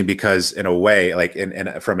interesting because in a way, like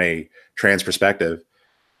in from a trans perspective,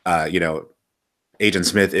 Agent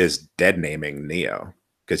Smith is dead naming Neo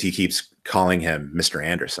because he keeps calling him Mr.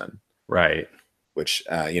 Anderson. Right. Which,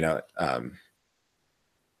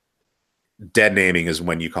 dead naming is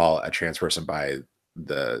when you call a trans person by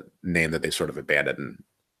the name that they sort of abandoned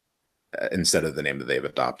instead of the name that they've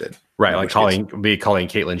adopted. Right. Like calling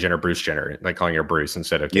Caitlyn Jenner Bruce Jenner, like calling her Bruce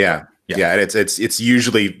instead of Caitlyn. Yeah. And it's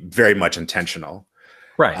usually very much intentional.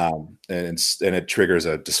 Right. And it triggers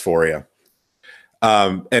a dysphoria.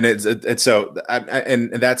 And it's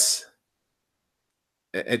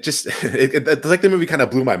like the movie kind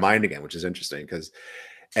of blew my mind again, which is interesting because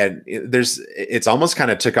it's almost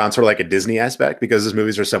kind of took on sort of like a Disney aspect because these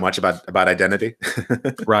movies are so much about identity.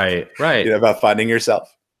 Right. About finding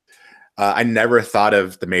yourself. I never thought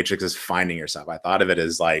of The Matrix as finding yourself. I thought of it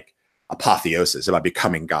as like apotheosis, about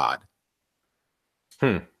becoming God.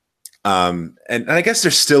 And I guess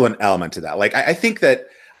there's still an element to that. Like, I think that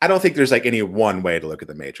I don't think there's like any one way to look at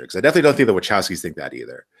The Matrix. I definitely don't think the Wachowskis think that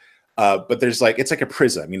either. But there's like, it's like a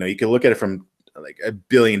prism, you can look at it from like a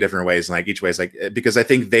billion different ways. And like each way is like, because I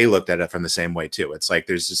think they looked at it from the same way too. It's like,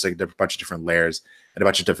 there's just like a bunch of different layers and a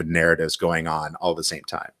bunch of different narratives going on all at the same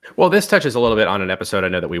time. Well, this touches a little bit on an episode I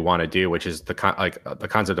know that we want to do, which is the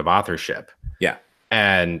concept of authorship. Yeah.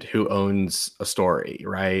 And who owns a story,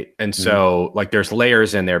 right? And so like there's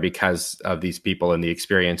layers in there because of these people and the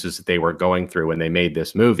experiences that they were going through when they made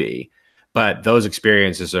this movie. But those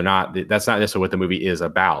experiences that's not necessarily what the movie is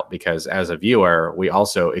about, because as a viewer, we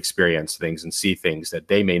also experience things and see things that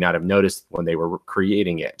they may not have noticed when they were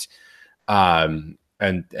creating it. And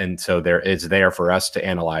so it's there for us to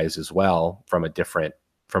analyze as well from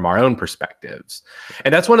our own perspectives.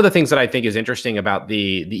 And that's one of the things that I think is interesting about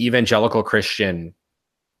the evangelical Christian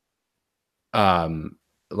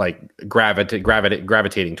like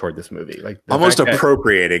gravitating toward this movie, like almost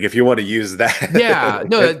appropriating, if you want to use that. Yeah,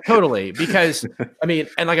 no, totally. Because I mean,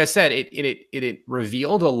 and like I said, it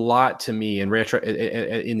revealed a lot to me in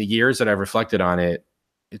the years that I've reflected on it.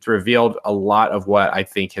 It's revealed a lot of what I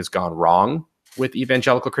think has gone wrong with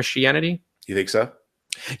evangelical Christianity. You think so?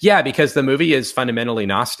 Yeah, because the movie is fundamentally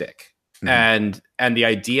Gnostic, and the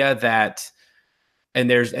idea that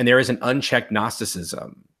there is an unchecked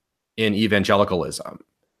Gnosticism in evangelicalism.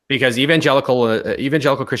 Because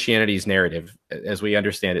evangelical Christianity's narrative, as we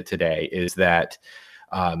understand it today, is that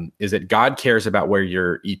God cares about where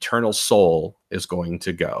your eternal soul is going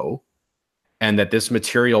to go, and that this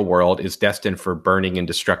material world is destined for burning and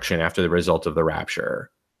destruction after the result of the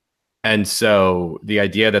rapture. And so the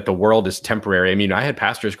idea that the world is temporary, I mean, I had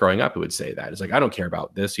pastors growing up who would say that. It's like, I don't care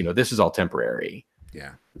about this, this is all temporary.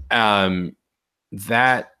 Yeah.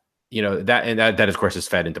 That of course is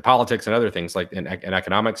fed into politics and other things like in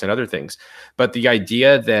economics and other things. But the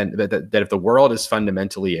idea then that if the world is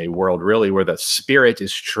fundamentally a world really where the spirit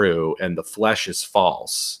is true and the flesh is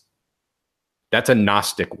false, that's a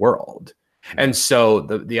Gnostic world. And so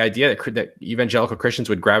the idea that evangelical Christians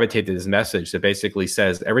would gravitate to this message that basically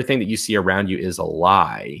says everything that you see around you is a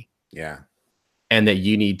lie. Yeah. And that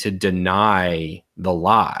you need to deny the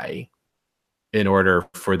lie in order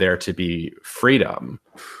for there to be freedom.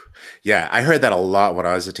 Yeah, I heard that a lot when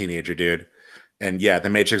I was a teenager, dude. And yeah, The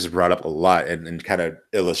Matrix is brought up a lot and kind of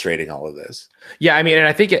illustrating all of this. Yeah, I mean, and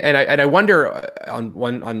I think, and I wonder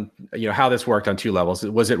on how this worked on two levels.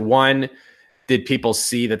 Was it one, did people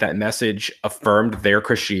see that message affirmed their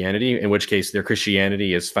Christianity, in which case their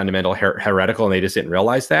Christianity is fundamental heretical and they just didn't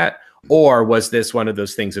realize that? Or was this one of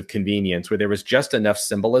those things of convenience where there was just enough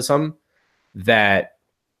symbolism that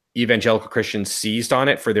evangelical Christians seized on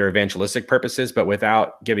it for their evangelistic purposes, but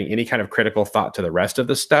without giving any kind of critical thought to the rest of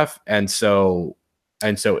the stuff. And so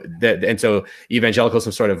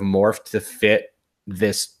evangelicalism sort of morphed to fit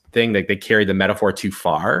this thing that they carried the metaphor too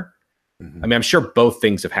far. I mean, I'm sure both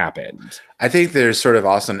things have happened. I think there's sort of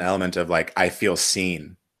also an element of like, I feel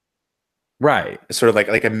seen. Right. It's sort of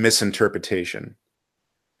like a misinterpretation.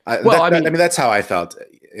 I mean, that's how I felt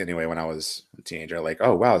anyway when I was a teenager. Like,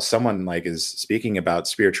 oh wow, someone like is speaking about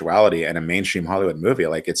spirituality in a mainstream Hollywood movie.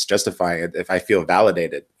 Like, it's justifying it if I feel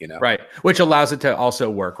validated, Right, which allows it to also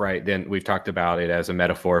work. Right, then we've talked about it as a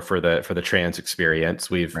metaphor for the trans experience.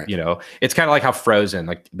 It's kind of like how Frozen,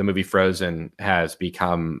 like the movie Frozen, has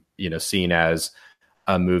become seen as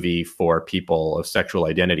a movie for people of sexual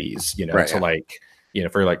identities. Right, to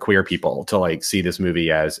for like queer people to like see this movie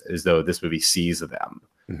as though this movie sees them.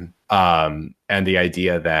 And the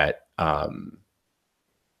idea that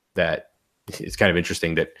that it's kind of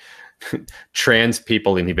interesting that trans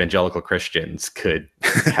people and evangelical Christians could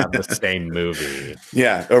have the same movie.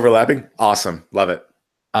 Yeah, overlapping. Awesome, love it.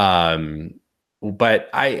 But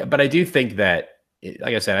I do think that,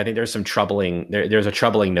 like I said, I think there's some troubling. There's a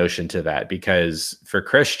troubling notion to that, because for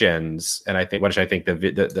Christians, and I think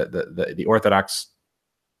the Orthodox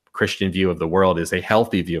Christian view of the world is a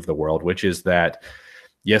healthy view of the world, which is that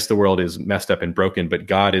yes, the world is messed up and broken, but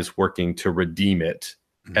God is working to redeem it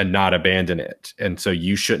and not abandon it, and so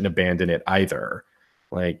you shouldn't abandon it either.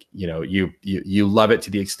 Like, you know, you love it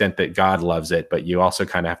to the extent that God loves it, but you also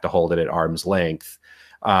kind of have to hold it at arm's length.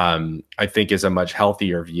 I think is a much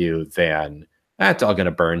healthier view than that's all going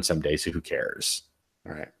to burn someday, so who cares?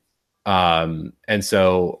 Right. And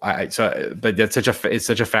so but it's such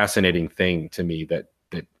a fascinating thing to me that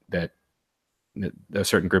a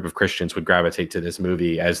certain group of Christians would gravitate to this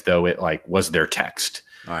movie as though it like was their text.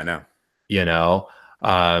 Oh, I know. You know?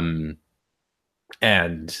 And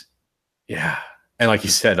yeah. And like you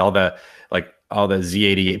said, all the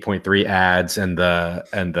Z88.3 ads and the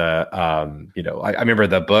you know, I remember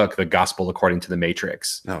the book, The Gospel According to the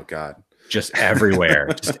Matrix. Oh God. Just everywhere,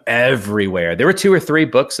 just everywhere. There were 2 or 3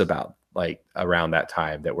 books about like around that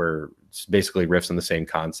time that were basically riffs on the same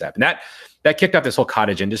concept. And that kicked off this whole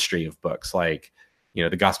cottage industry of books, like, you know,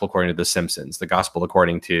 The Gospel According to the Simpsons, The Gospel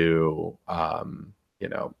According to, you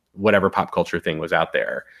know, whatever pop culture thing was out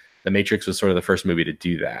there. The Matrix was sort of the first movie to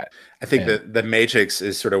do that. I think that the Matrix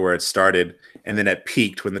is sort of where it started, and then it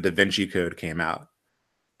peaked when the Da Vinci Code came out.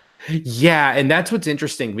 Yeah, and that's what's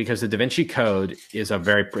interesting, because the Da Vinci Code is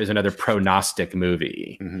another pro-Gnostic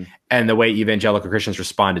movie, and the way evangelical Christians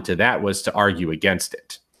responded to that was to argue against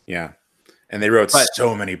it. Yeah, and they wrote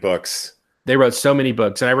so many books. They wrote so many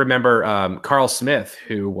books, and I remember Carl Smith,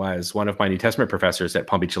 who was one of my New Testament professors at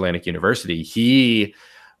Palm Beach Atlantic University. He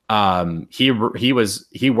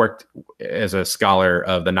worked as a scholar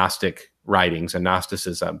of the Gnostic writings and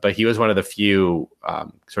Gnosticism, but he was one of the few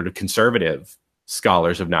sort of conservative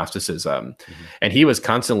scholars of Gnosticism, and he was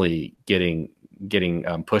constantly getting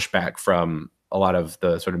pushback from a lot of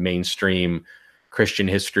the sort of mainstream Christian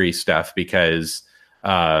history stuff, because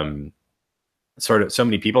sort of so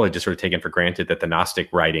many people had just sort of taken for granted that the Gnostic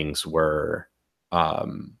writings were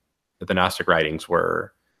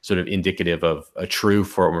sort of indicative of a true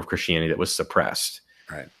form of Christianity that was suppressed.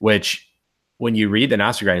 Right. Which, when you read the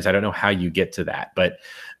Gnostic writings, I don't know how you get to that, but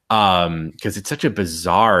because it's such a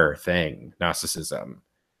bizarre thing, Gnosticism.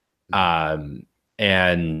 And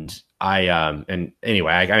anyway,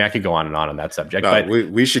 I could go on and on that subject. But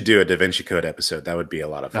we should do a Da Vinci Code episode. That would be a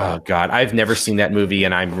lot of fun. Oh God, I've never seen that movie,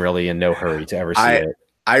 and I'm really in no hurry to ever see it.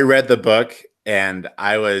 I read the book, and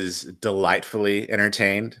I was delightfully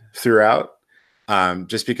entertained throughout.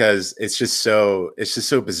 Just because it's just so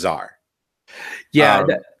bizarre. Yeah.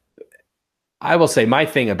 I will say my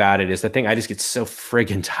thing about it is the thing I just get so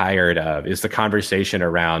friggin' tired of is the conversation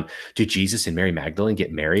around, do Jesus and Mary Magdalene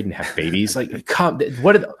get married and have babies? Like,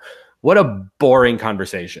 what a boring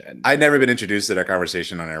conversation. I'd never been introduced to that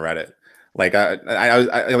conversation when I read it. Like I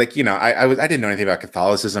didn't know anything about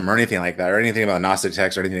Catholicism or anything like that, or anything about Gnostic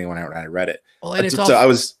texts or anything when I read it. Well, and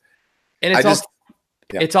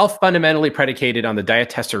it's all fundamentally predicated on the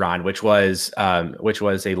Diatessaron, which was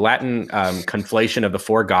a Latin conflation of the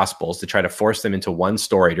 4 Gospels to try to force them into one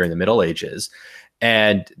story during the Middle Ages.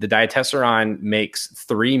 And the Diatessaron makes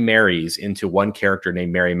 3 Marys into one character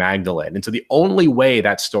named Mary Magdalene. And so the only way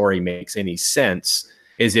that story makes any sense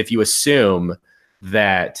is if you assume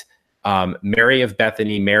that Mary of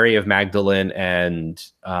Bethany, Mary of Magdalene, and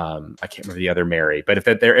I can't remember the other Mary, but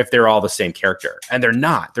if they're all the same character, and they're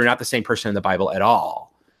not the same person in the Bible at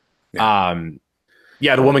all.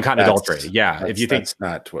 Yeah, the woman caught in adultery. Yeah, if you think that's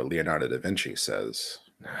not what Leonardo da Vinci says,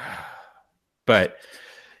 but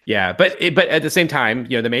yeah, but at the same time,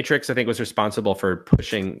 you know, the Matrix, I think, was responsible for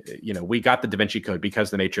pushing. You know, we got the Da Vinci Code because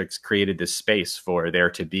the Matrix created this space for there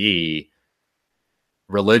to be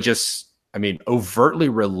overtly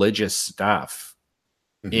religious stuff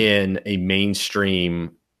in a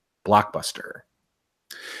mainstream blockbuster.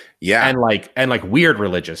 Yeah. And like weird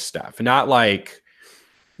religious stuff. Not like,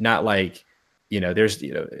 you know,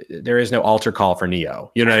 there is no altar call for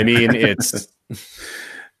Neo. You know what I mean? It's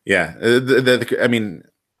yeah. I mean,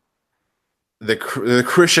 the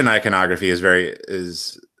Christian iconography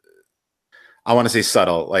is I want to say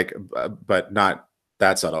subtle, like, but not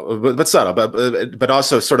that subtle, but subtle, but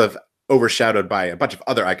also sort of overshadowed by a bunch of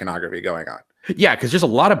other iconography going on. Yeah, because there's a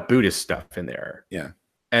lot of Buddhist stuff in there. Yeah,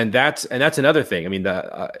 and that's another thing. I mean,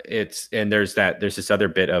 there's this other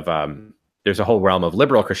bit of there's a whole realm of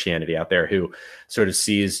liberal Christianity out there who sort of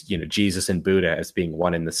sees, Jesus and Buddha as being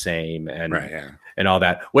one and the same, and Right, yeah. and all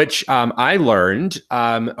that, which I learned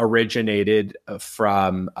originated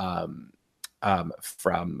from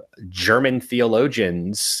German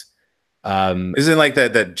theologians. Isn't like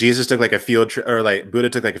that Jesus took like a field trip, or like Buddha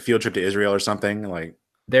took like a field trip to Israel or something? Like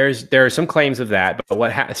there are some claims of that,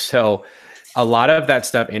 but so a lot of that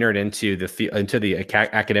stuff entered into the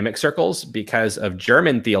academic circles because of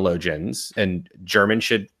German theologians, and German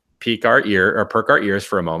should perk our ears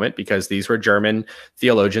for a moment, because these were German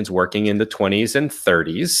theologians working in the 20s and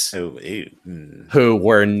 30s who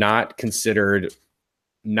were not considered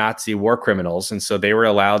Nazi war criminals, and so they were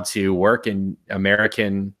allowed to work in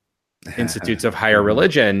American institutes of higher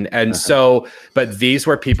religion. And so, but these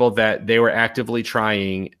were people that they were actively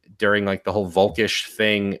trying during like the whole Volkish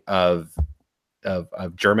thing of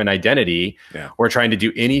German identity, were trying to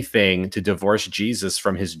do anything to divorce Jesus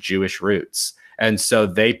from his Jewish roots. And so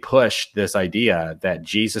they pushed this idea that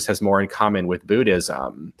Jesus has more in common with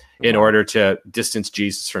Buddhism in order to distance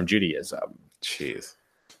Jesus from Judaism. Jeez.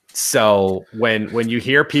 So when you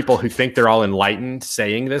hear people who think they're all enlightened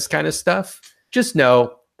saying this kind of stuff, just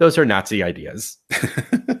know those are Nazi ideas.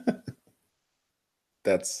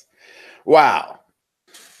 That's wow.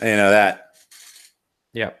 I didn't know that.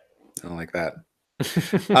 Yeah. I don't like that.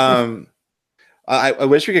 I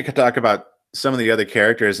wish we could talk about some of the other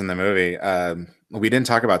characters in the movie. We didn't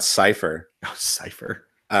talk about Cypher. Oh, Cypher.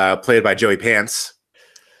 Played by Joey Pants,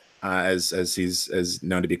 as he's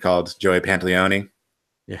known to be called, Joey Pantaleone.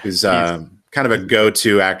 Yeah, who's kind of a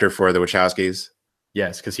go-to actor for the Wachowskis.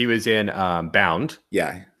 Yes, because he was in Bound.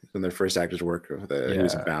 Yeah, when their first actors worked with he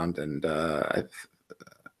was in Bound, and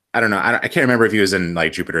I don't know. I can't remember if he was in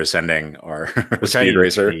like Jupiter Ascending or Speed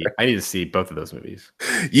Racer. I need to see both of those movies.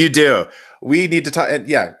 You do. We need to talk.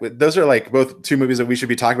 Yeah, those are like both two movies that we should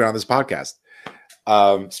be talking about on this podcast.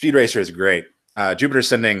 Speed Racer is great. Jupiter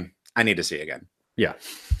Ascending, I need to see again. Yeah.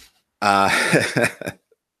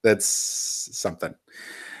 That's something.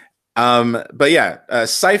 But yeah,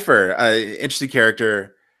 Cypher, interesting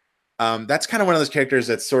character. That's kind of one of those characters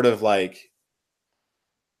that's sort of like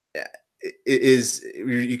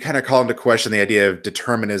you kind of call into question the idea of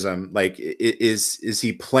determinism. Like, is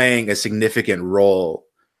he playing a significant role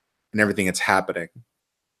in everything that's happening?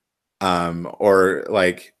 Or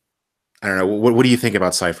like, I don't know. What do you think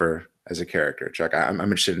about Cypher as a character, Chuck? I'm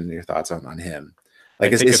interested in your thoughts on him.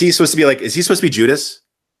 Like, is he supposed to be like? Is he supposed to be Judas?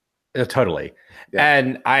 Totally. Yeah.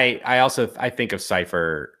 And I think of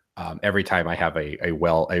Cypher every time I have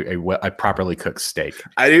a properly cooked steak.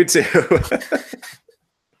 I do too.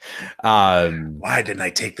 Why didn't I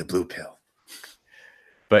take the blue pill?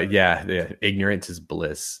 But yeah, ignorance is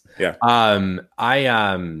bliss. Yeah.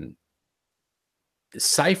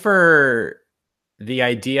 Cypher, the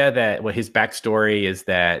idea that his backstory is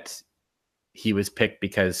that he was picked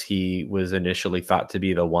because he was initially thought to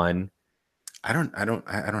be the one. I don't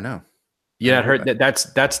know. You not heard that?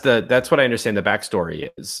 That's what I understand. The backstory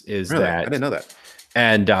is really? that I didn't know that.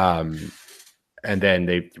 And then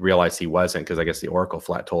they realized he wasn't, because I guess the Oracle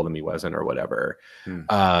flat told him he wasn't or whatever.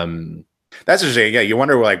 That's interesting. Yeah, you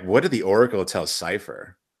wonder like, what did the Oracle tell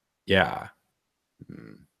Cypher? Yeah.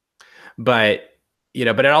 But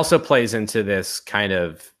but it also plays into this kind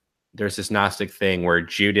of, there's this Gnostic thing where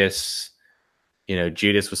Judas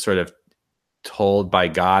was sort of told by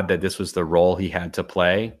God that this was the role he had to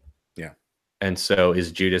play. Yeah. And so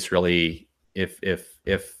is Judas really, if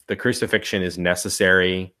the crucifixion is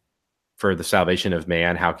necessary for the salvation of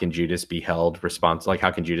man, how can Judas be held responsible? Like,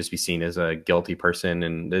 how can Judas be seen as a guilty person?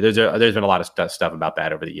 And there's been a lot of stuff about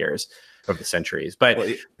that over the years, over the centuries. But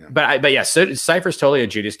yeah, so Cypher's totally a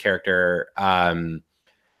Judas character.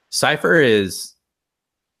 Cypher is,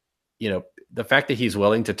 the fact that he's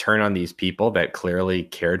willing to turn on these people that clearly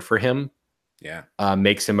cared for him,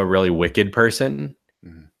 makes him a really wicked person.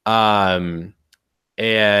 I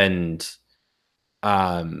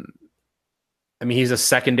mean, he's a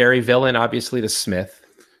secondary villain, obviously, to Smith.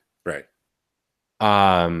 Right.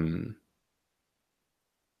 I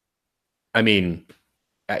mean,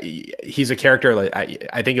 he's a character. Like,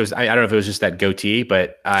 I think it was. I don't know if it was just that goatee,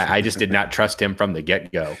 but I just did not trust him from the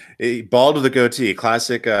get-go. Bald with a goatee,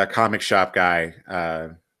 classic comic shop guy.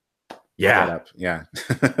 Yeah.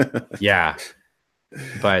 Yeah.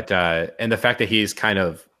 But and the fact that he's kind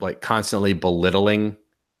of like constantly belittling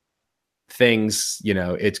things,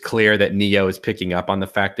 it's clear that Neo is picking up on the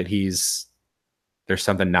fact that there's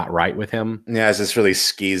something not right with him. Yeah, it's this really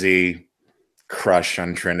skeezy crush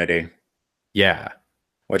on Trinity. Yeah.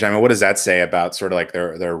 Which, I mean, what does that say about sort of like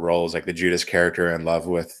their roles, like the Judas character in love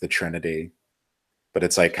with the Trinity? But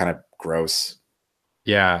it's like kind of gross.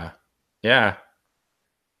 Yeah. Yeah.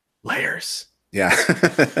 Layers. Yeah.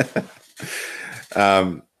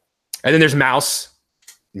 And then there's Mouse.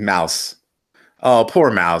 Mouse. Oh,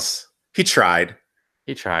 poor Mouse. He tried.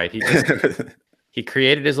 He tried. He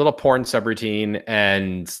created his little porn subroutine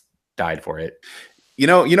and died for it. You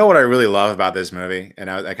know what I really love about this movie, and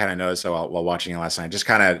I kind of noticed so while watching it last night. Just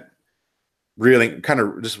kind of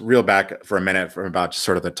just reel back for a minute from about just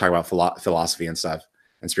sort of the talk about philosophy and stuff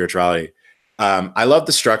and spirituality. I love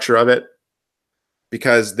the structure of it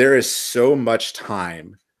because there is so much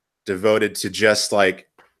time devoted to just like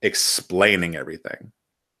explaining everything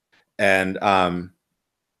and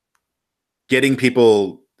getting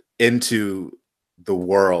people into the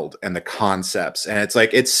world and the concepts. And it's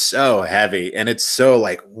like, it's so heavy and it's so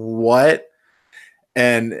like, what?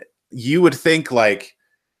 And you would think like,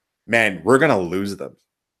 man, we're going to lose them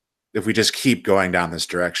if we just keep going down this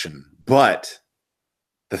direction. But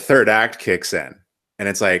the third act kicks in and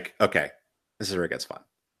it's like, okay, this is where it gets fun.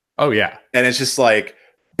 Oh yeah. And it's just like,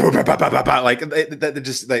 like that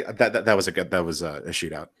was a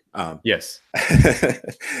shootout. Yes.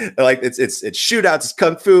 Like it's shootouts, it's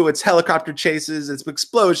kung fu, it's helicopter chases, it's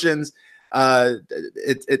explosions. And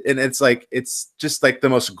it's like, it's just like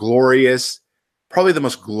probably the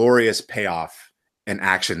most glorious payoff in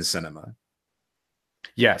action cinema.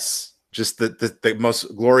 Yes. Just the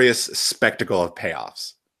most glorious spectacle of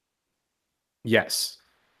payoffs. Yes.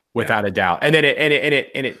 Without a doubt. And then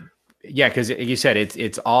it yeah, because you said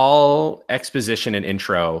it's all exposition and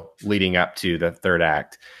intro leading up to the third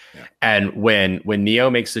act. Yeah. And when Neo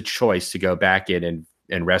makes the choice to go back in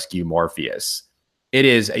and rescue Morpheus, it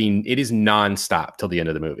is nonstop till the end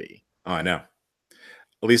of the movie. Oh, I know.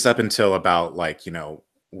 At least up until about which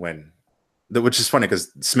is funny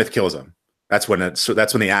because Smith kills him. That's when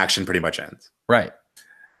the action pretty much ends. Right.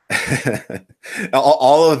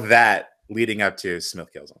 all of that leading up to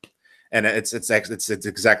Smith kills him. And it's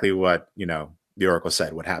exactly what, the Oracle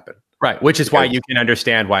said would happen. Right. Which is why you can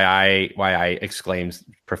understand why I exclaimed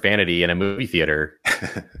profanity in a movie theater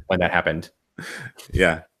when that happened.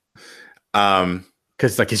 Yeah.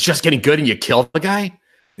 Because like it's just getting good and you kill the guy.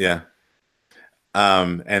 Yeah.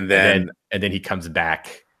 And then he comes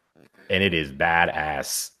back and it is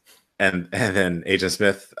badass. And then Agent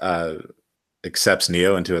Smith accepts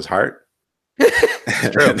Neo into his heart. It's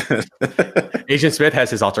true. Agent Smith has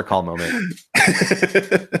his altar call moment.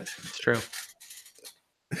 It's true.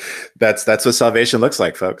 That's what salvation looks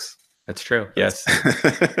like, folks. That's true. Yes.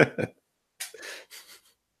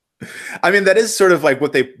 I mean, that is sort of like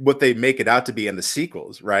what they make it out to be in the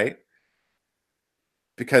sequels, right?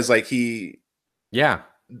 Because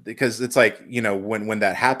because it's like, when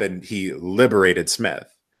that happened, he liberated Smith.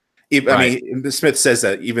 Right. I mean, Smith says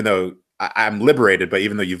that even though I'm liberated, but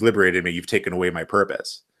even though you've liberated me, you've taken away my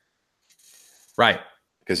purpose. Right.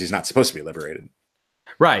 Because he's not supposed to be liberated.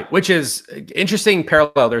 Right. Which is interesting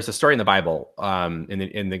parallel. There's a story in the Bible,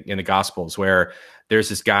 in the Gospels where there's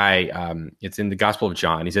this guy, it's in the Gospel of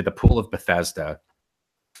John. He's at the pool of Bethesda.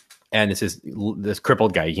 And it's this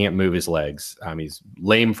crippled guy. He can't move his legs. He's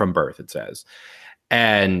lame from birth, it says.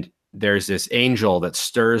 And there's this angel that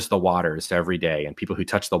stirs the waters every day, and people who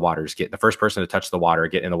touch the waters the first person to touch the water,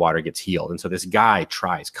 get in the water, gets healed. And so this guy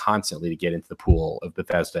tries constantly to get into the pool of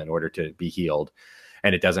Bethesda in order to be healed,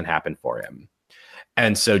 and it doesn't happen for him.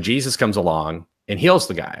 And so Jesus comes along and heals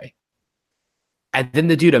the guy. And then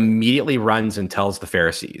the dude immediately runs and tells the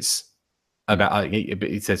Pharisees about,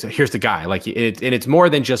 he says, here's the guy. Like and it's more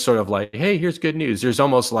than just sort of like, hey, here's good news. There's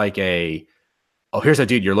almost like here's a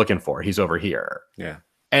dude you're looking for. He's over here. Yeah.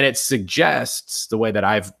 And it suggests, the way that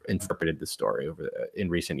I've interpreted the story in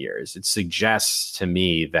recent years, it suggests to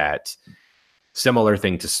me that similar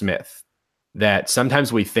thing to Smith, that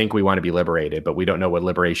sometimes we think we want to be liberated, but we don't know what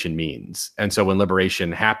liberation means. And so when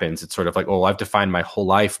liberation happens, it's sort of like, oh, I've defined my whole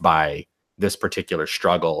life by this particular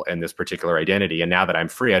struggle and this particular identity. And now that I'm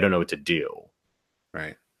free, I don't know what to do.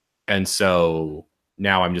 Right. And so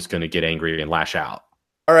now I'm just going to get angry and lash out.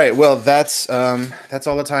 All right. Well, that's all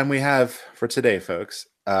the time we have for today, folks.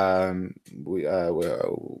 We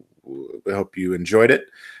hope you enjoyed it.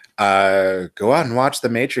 Go out and watch The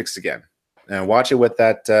Matrix again, and watch it with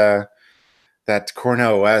that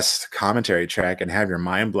Cornel West commentary track, and have your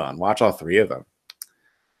mind blown. Watch all three of them.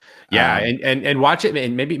 Yeah, and watch it,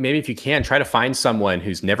 and maybe if you can, try to find someone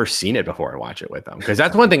who's never seen it before and watch it with them, because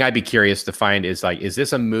that's one thing I'd be curious to find is like, is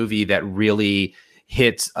this a movie that really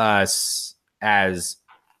hits us as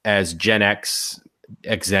Gen X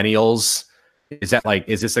Xennials? Is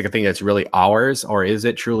this like a thing that's really ours, or is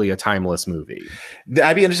it truly a timeless movie?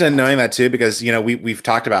 I'd be interested in knowing that too, because we've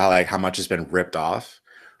talked about how much has been ripped off.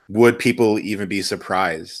 Would people even be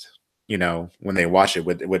surprised you know, when they watch it,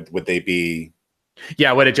 would they be?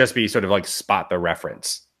 Yeah, would it just be sort of like spot the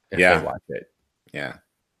reference if Yeah. they watch it? Yeah,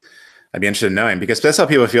 I'd be interested in knowing, because that's how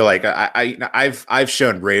people feel. Like I've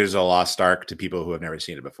shown Raiders of the Lost Ark to people who have never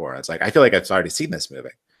seen it before. It's like I feel like I've already seen this movie.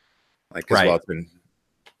 Like, as well,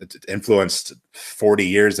 it's influenced 40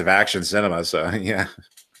 years of action cinema. So yeah.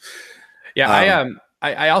 Yeah,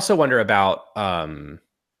 I also wonder about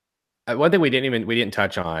one thing we didn't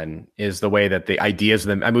touch on is the way that the ideas of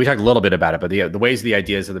them. I mean, we talked a little bit about it, but the ways the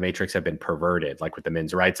ideas of the Matrix have been perverted, like with the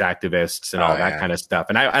men's rights activists and all that kind of stuff.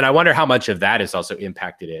 And I wonder how much of that has also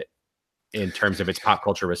impacted it in terms of its pop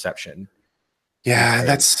culture reception. Yeah,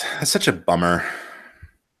 that's such a bummer,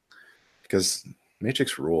 because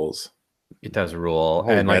Matrix rules. It does rule,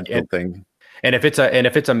 And like thing. And if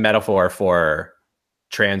it's a metaphor for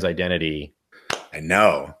trans identity, I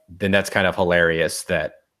know, then that's kind of hilarious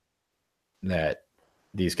that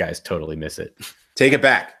these guys totally miss it. Take it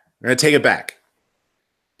back. We're gonna take it back.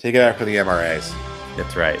 Take it back for the MRAs.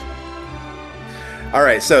 That's right. All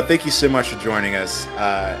right. So thank you so much for joining us,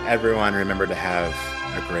 everyone. Remember to have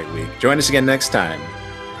a great week. Join us again next time,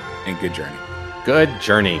 and good journey. Good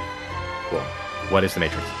journey. Cool. What is the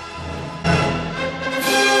Matrix?